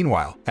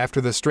 Meanwhile,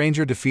 after the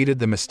stranger defeated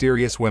the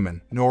mysterious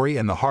women, Nori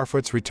and the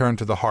Harfoots returned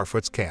to the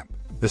Harfoots' camp.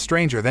 The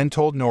stranger then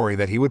told Nori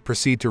that he would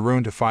proceed to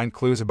Rhûn to find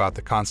clues about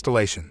the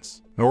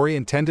constellations. Nori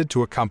intended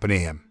to accompany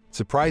him.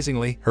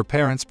 Surprisingly, her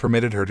parents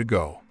permitted her to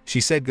go.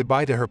 She said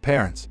goodbye to her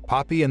parents,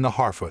 Poppy and the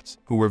Harfoots,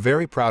 who were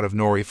very proud of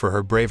Nori for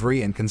her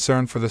bravery and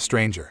concern for the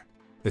stranger.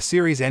 The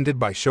series ended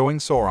by showing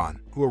Sauron,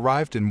 who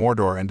arrived in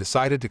Mordor and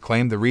decided to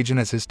claim the region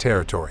as his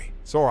territory.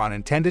 Sauron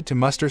intended to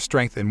muster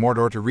strength in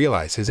Mordor to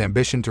realize his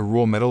ambition to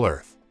rule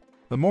Middle-earth.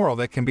 The moral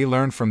that can be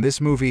learned from this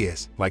movie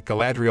is, like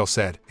Galadriel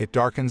said, it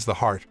darkens the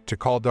heart to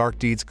call dark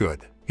deeds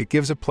good. It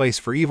gives a place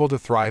for evil to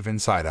thrive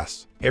inside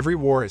us. Every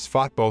war is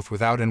fought both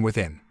without and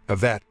within.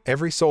 Of that,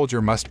 every soldier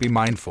must be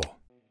mindful.